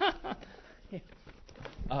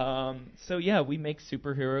 So yeah, we make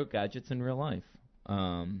superhero gadgets in real life.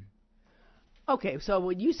 Okay, so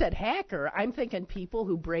when you said hacker, I'm thinking people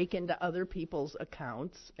who break into other people's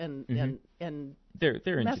accounts and they're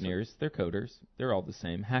engineers, they're coders, they're all the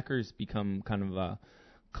same. Hackers become kind of a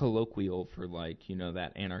colloquial for, like, you know,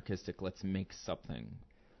 that anarchistic, let's make something.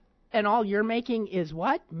 And all you're making is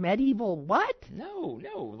what? Medieval what? No,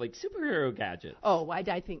 like superhero gadgets. Oh, why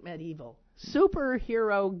did I think medieval?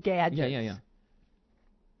 Superhero gadgets. Yeah.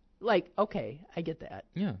 Like, okay, I get that.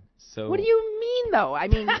 Yeah. So. What do you mean, though? I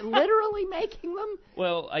mean, literally making them?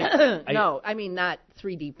 Well, no, I mean not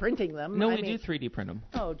 3D printing them. No, we do 3D print them.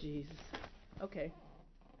 Oh, jeez. Okay.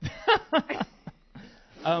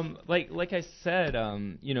 Like I said,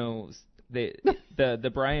 you know,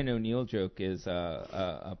 the Brian O'Neill joke is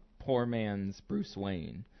a poor man's Bruce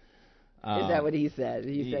Wayne. Is that what he said?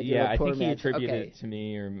 He said, yeah, I think he man. attributed Okay. it to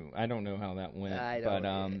me, or I don't know how that went.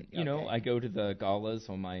 Okay. You know, I go to the galas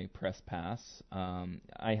on my press pass.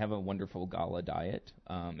 I have a wonderful gala diet.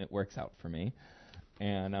 It works out for me.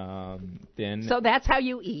 And then... So that's how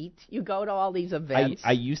you eat? You go to all these events?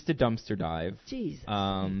 I used to dumpster dive. Jesus.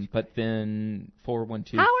 But then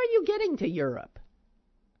 412... How are you getting to Europe?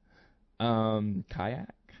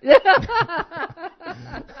 Kayak.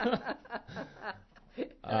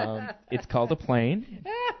 It's called a plane.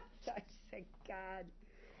 God.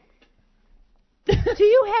 Do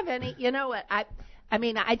you have any? You know what? I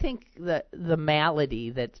mean, I think the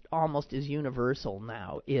malady that almost is universal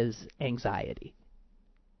now is anxiety,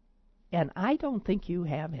 and I don't think you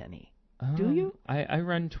have any. Do you? I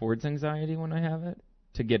run towards anxiety when I have it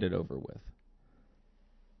to get it over with.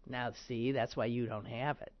 Now, see, that's why you don't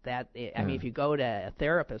have it. I mean, if you go to a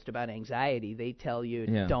therapist about anxiety, they tell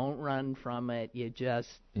you don't run from it. You just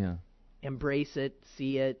embrace it,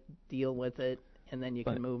 see it, deal with it, and then you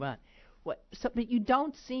can move on. But you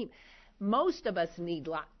don't seem. Most of us need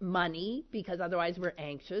money because otherwise we're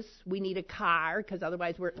anxious. We need a car because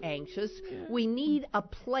otherwise we're anxious. Yeah. We need a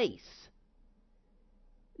place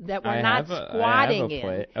that we're not squatting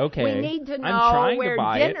in. Okay. We need to know where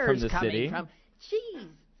dinner's coming from. Jeez.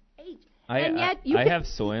 And yet I have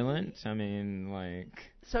Soylent. I mean, like.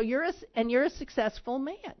 So you're a successful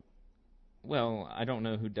man. Well, I don't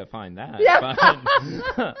know who defined that. Yeah.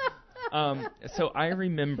 But, so I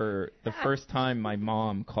remember the first time my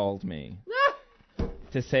mom called me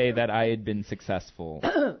to say that I had been successful.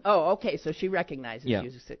 Oh, okay. So she recognizes you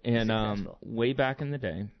as successful. And way back in the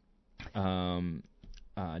day,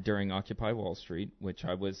 during Occupy Wall Street, which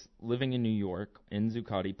I was living in New York in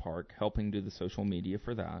Zuccotti Park, helping do the social media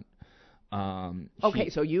for that. Okay,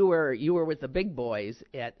 so you were with the big boys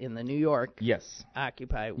in the New York Yes.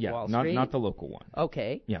 Occupy Wall not Street. not the local one.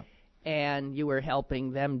 Okay. Yeah. And you were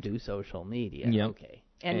helping them do social media. Yeah. Okay.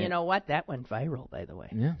 And you know what? That went viral, by the way.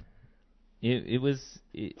 Yeah.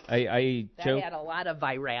 I That joke. had a lot of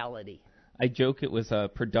virality. I joke it was a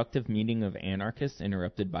productive meeting of anarchists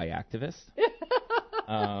interrupted by activists.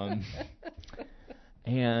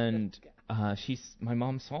 And my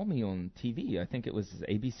mom saw me on TV. I think it was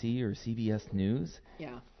ABC or CBS News.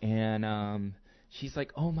 Yeah. And she's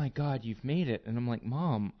like, "Oh my God, you've made it!" And I'm like,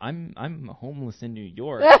 "Mom, I'm homeless in New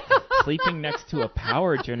York, sleeping next to a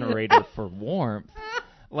power generator for warmth.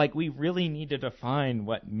 Like, we really need to define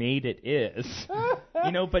what made it is,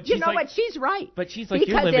 you know." But she's what? She's right. But she's like,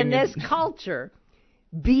 because "You're living in this culture,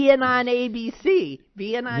 being on ABC,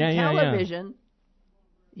 being on television,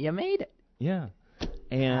 you made it. Yeah. God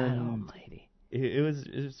And almighty. it was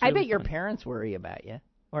I really bet your fun. parents worry about you.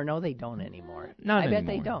 Or no, they don't anymore. Not I bet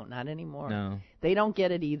anymore. they don't. Not anymore. No. They don't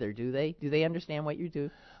get it either, do they? Do they understand what you do?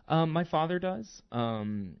 My father does,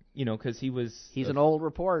 because He's an old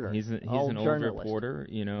reporter. He's an old journalist. reporter.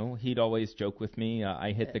 He'd always joke with me.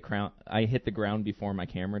 I hit the ground before my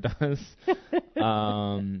camera does.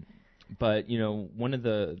 But one of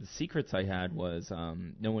the secrets I had was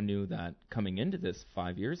no one knew that coming into this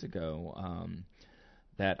 5 years ago.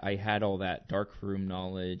 That I had all that darkroom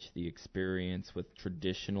knowledge, the experience with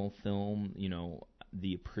traditional film,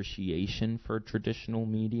 the appreciation for traditional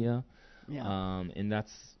media. Yeah. And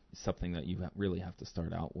that's something that you really have to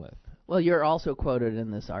start out with. Well, you're also quoted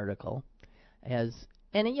in this article as,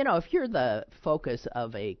 and if you're the focus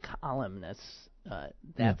of a columnist,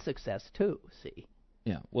 that's success too, see.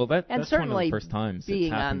 Yeah, well, that's certainly one of the first times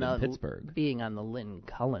it's happened in Pittsburgh. Being on the Lynn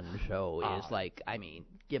Cullen show is like,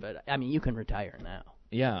 you can retire now.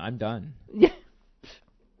 Yeah, I'm done. Yeah.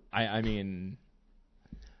 I mean,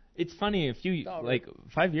 it's funny if you,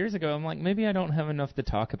 5 years ago, I'm like, maybe I don't have enough to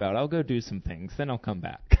talk about. I'll go do some things, then I'll come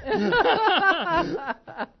back.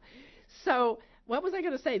 So, what was I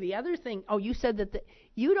going to say? The other thing, you said that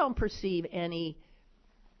you don't perceive any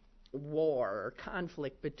war or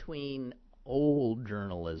conflict between old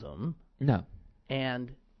journalism. No.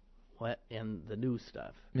 And the new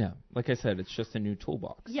stuff. Yeah, like I said, it's just a new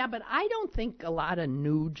toolbox. Yeah, but I don't think a lot of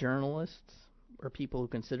new journalists or people who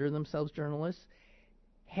consider themselves journalists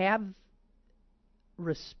have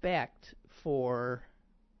respect for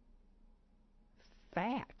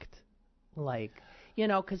fact.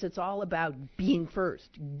 Because it's all about being first,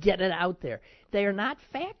 get it out there. They are not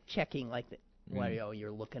fact checking like that. Well, you're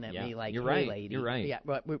looking at me like, you're hey, right. lady. You're right. Yeah,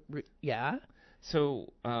 but yeah.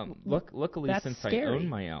 So, luckily, That's since scary. I own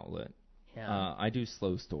my outlet, I do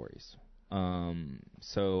slow stories.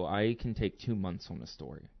 So I can take 2 months on a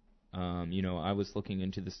story. I was looking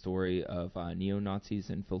into the story of neo-Nazis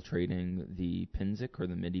infiltrating the Pinzik, or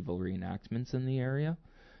the medieval reenactments in the area,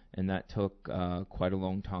 and that took quite a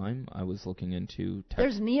long time. I was looking into...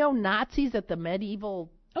 There's neo-Nazis at the medieval...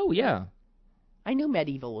 Oh, yeah. I knew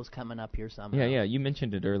medieval was coming up here somehow. Yeah, you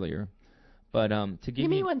mentioned it earlier. But to give you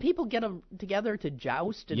mean when people get together to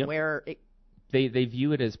joust and wear... They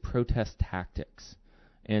view it as protest tactics.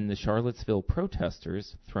 And the Charlottesville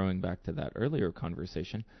protesters, throwing back to that earlier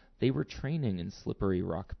conversation, they were training in Slippery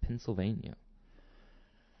Rock, Pennsylvania.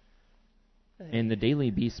 And the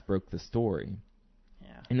Daily Beast broke the story. Yeah.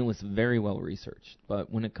 And it was very well researched.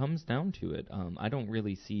 But when it comes down to it, I don't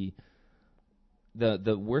really see...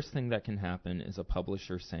 The worst thing that can happen is a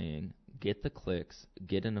publisher saying, get the clicks,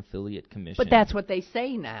 get an affiliate commission. But that's what they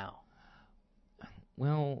say now.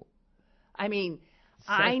 Well... I mean,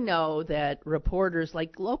 I know that reporters,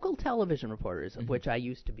 like local television reporters, of which I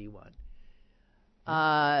used to be one,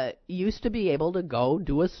 used to be able to go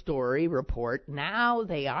do a story, report. Now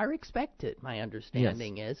they are expected, my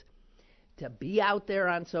understanding is, to be out there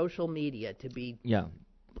on social media, to be... Yeah.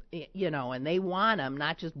 And they want them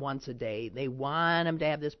not just once a day. They want them to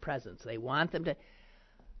have this presence. They want them to...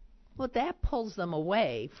 Well, that pulls them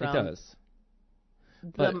away from... It does.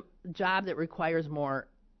 The job that requires more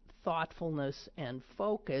thoughtfulness and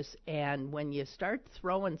focus, and when you start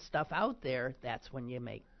throwing stuff out there, that's when you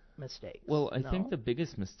make mistakes. Well, I think the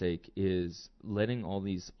biggest mistake is letting all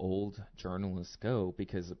these old journalists go,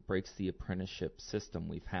 because it breaks the apprenticeship system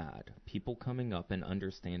we've had. People coming up and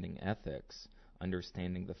understanding ethics,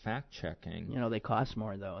 understanding the fact-checking. They cost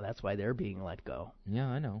more, though. That's why they're being let go. Yeah,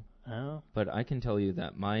 I know. Oh. But I can tell you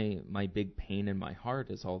that my big pain in my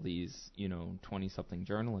heart is all these, 20-something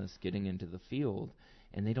journalists getting into the field,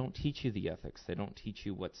 and they don't teach you the ethics. They don't teach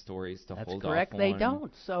you what stories to hold off on. That's correct. They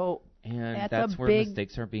don't. So and that's where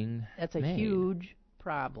mistakes are being made. That's a huge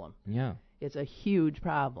problem. Yeah. It's a huge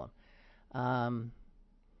problem.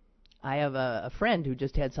 I have a friend who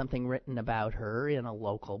just had something written about her in a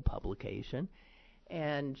local publication,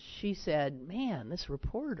 and she said, man, this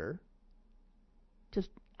reporter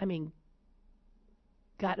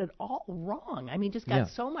got it all wrong. Just got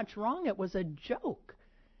so much wrong, it was a joke.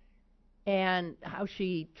 And how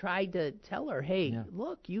she tried to tell her, hey,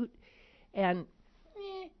 look, you, and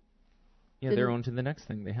they're on to the next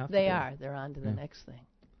thing. They have to. They're on to the next thing.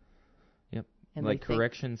 Yep. And like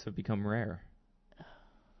corrections have become rare.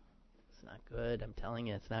 It's not good. I'm telling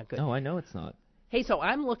you, it's not good. No, I know it's not. Hey, so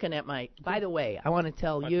I'm looking at by the way, I want to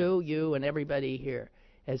tell you and everybody here,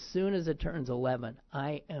 as soon as it turns 11,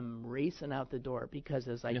 I am racing out the door because,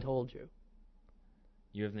 as I told you.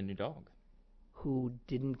 You have the new dog. Who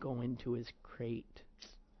didn't go into his crate.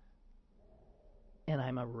 And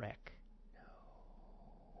I'm a wreck.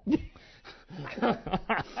 No.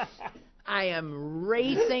 I am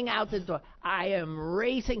racing out the door. I am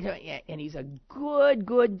racing, and he's a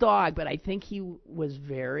good dog, but I think he was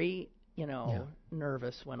very,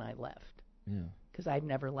 nervous when I left. Yeah. Because I've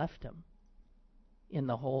never left him in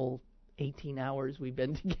the whole 18 hours we've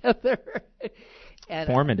been together. And,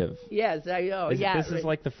 formative. Yes, I know. This is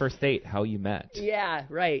like the first date, how you met. Yeah,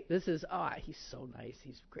 right. This is, he's so nice.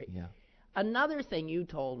 He's great. Yeah. Another thing you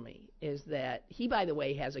told me is that he, by the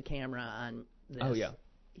way, has a camera on this. Oh, yeah.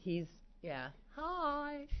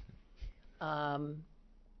 Hi. And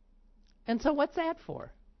so what's that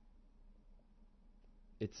for?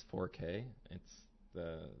 It's 4K. It's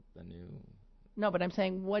the new... No, but I'm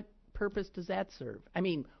saying, what purpose does that serve?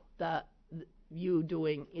 You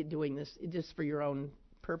doing this just for your own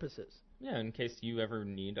purposes. Yeah, in case you ever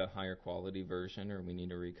need a higher quality version or we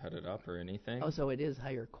need to recut it up or anything. Oh, so it is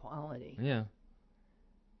higher quality. Yeah.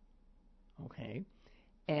 Okay.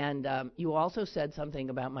 And you also said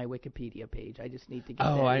something about my Wikipedia page. I just need to get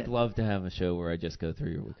I'd love to have a show where I just go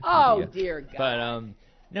through your Wikipedia. Oh, dear God. But,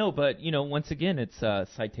 no, but, once again, it's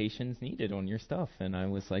citations needed on your stuff. And I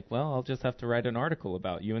was like, well, I'll just have to write an article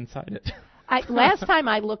about you inside it. Last time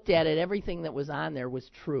I looked at it, everything that was on there was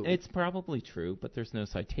true. It's probably true, but there's no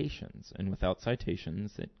citations. And without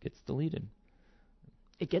citations, it gets deleted.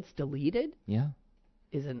 It gets deleted? Yeah.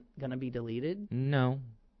 Isn't going to be deleted? No.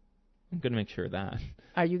 I'm going to make sure of that.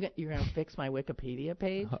 You're going to fix my Wikipedia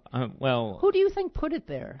page? Well... Who do you think put it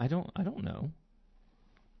there? I don't know.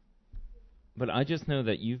 But I just know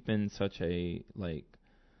that you've been such a,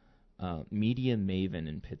 media maven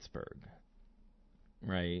in Pittsburgh.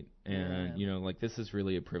 Right? And, this is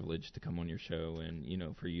really a privilege to come on your show and,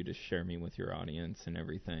 for you to share me with your audience and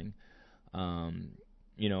everything.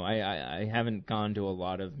 I haven't gone to a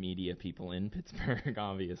lot of media people in Pittsburgh,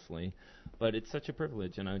 obviously, but it's such a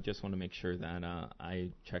privilege, and I just want to make sure that I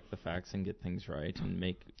check the facts and get things right and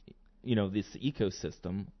make, this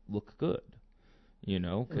ecosystem look good,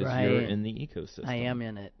 because you're in the ecosystem. I am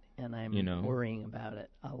in it, and I'm worrying about it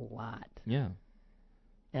a lot. Yeah.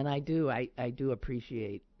 And I do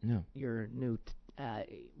appreciate your new,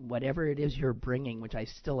 whatever it is you're bringing, which I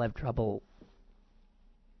still have trouble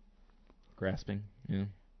grasping. Yeah.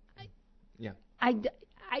 I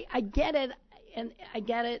get it, and I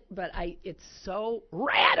get it, but it's so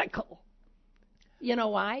radical. You know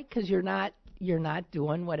why? Because you're not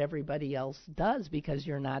doing what everybody else does, because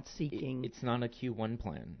you're not seeking. It's not a Q1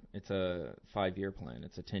 plan. It's a 5-year plan.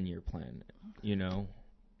 It's a 10-year plan.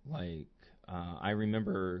 I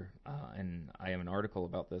remember, and I have an article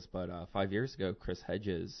about this, but 5 years ago, Chris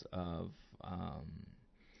Hedges of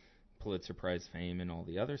Pulitzer Prize fame and all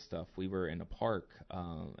the other stuff, we were in a park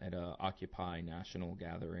at a Occupy national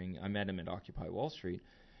gathering. I met him at Occupy Wall Street,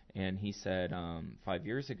 and he said 5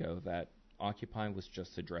 years ago that Occupy was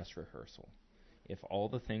just a dress rehearsal. If all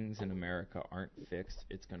the things in America aren't fixed,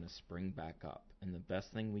 it's going to spring back up. And the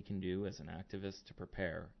best thing we can do as an activist to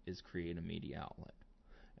prepare is create a media outlet.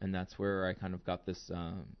 And that's where I kind of got this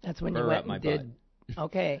that's when you went my and did. Butt.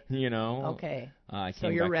 Okay. Okay. I so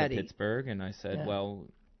came you're back ready. to Pittsburgh, and I said, well,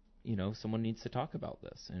 someone needs to talk about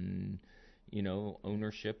this. And,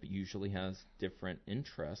 ownership usually has different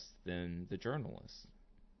interests than the journalists.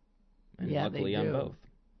 And luckily they do. I'm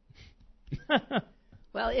both.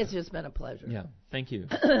 Well, it's just been a pleasure. Yeah, thank you.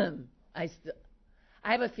 I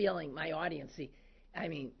have a feeling my audience,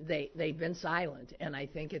 they've been silent, and I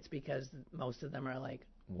think it's because most of them are like,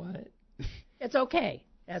 what? It's okay.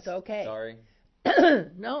 That's okay. Sorry.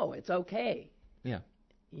 No, it's okay. Yeah.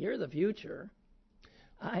 You're the future.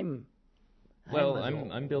 I'm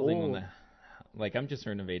building on old. I'm just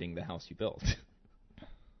renovating the house you built.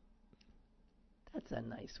 That's a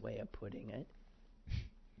nice way of putting it.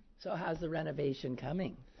 So how's the renovation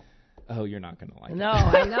coming? Oh, you're not going to like No, it.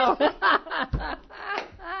 I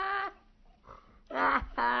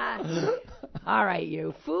know. All right,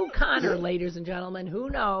 you. Foo Conner, ladies and gentlemen. Who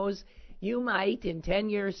knows? You might, in 10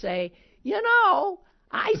 years, say,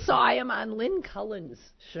 I saw him on Lynn Cullen's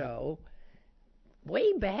show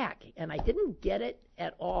way back, and I didn't get it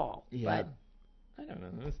at all. Yeah. But I don't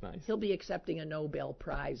know. That's nice. he'll be accepting a Nobel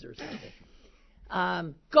Prize or something.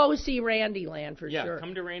 Go see Randyland for sure. Yeah,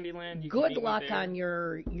 come to Randyland. Good luck on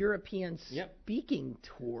your European speaking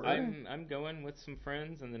tour. I'm going with some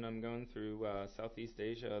friends, and then I'm going through Southeast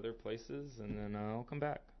Asia, other places, and then I'll come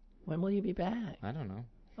back. When will you be back? I don't know.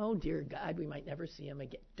 Oh, dear God, we might never see him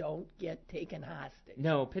again. Don't get taken hostage.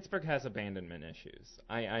 No, Pittsburgh has abandonment issues.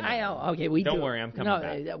 I know. I know. Okay, we do. Don't worry, I'm coming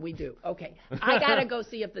back. No, we do. Okay. I got to go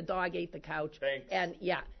see if the dog ate the couch. Thanks. And,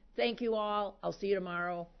 thank you all. I'll see you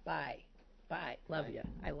tomorrow. Bye. Bye. Love you.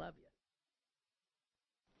 I love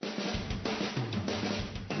you.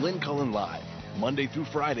 Lynn Cullen Live, Monday through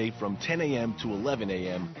Friday from 10 a.m. to 11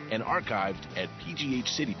 a.m. and archived at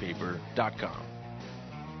pghcitypaper.com.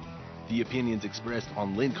 The opinions expressed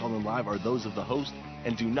on Lynn Cullen Live are those of the host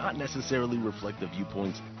and do not necessarily reflect the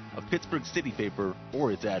viewpoints of Pittsburgh City Paper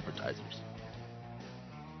or its advertisers.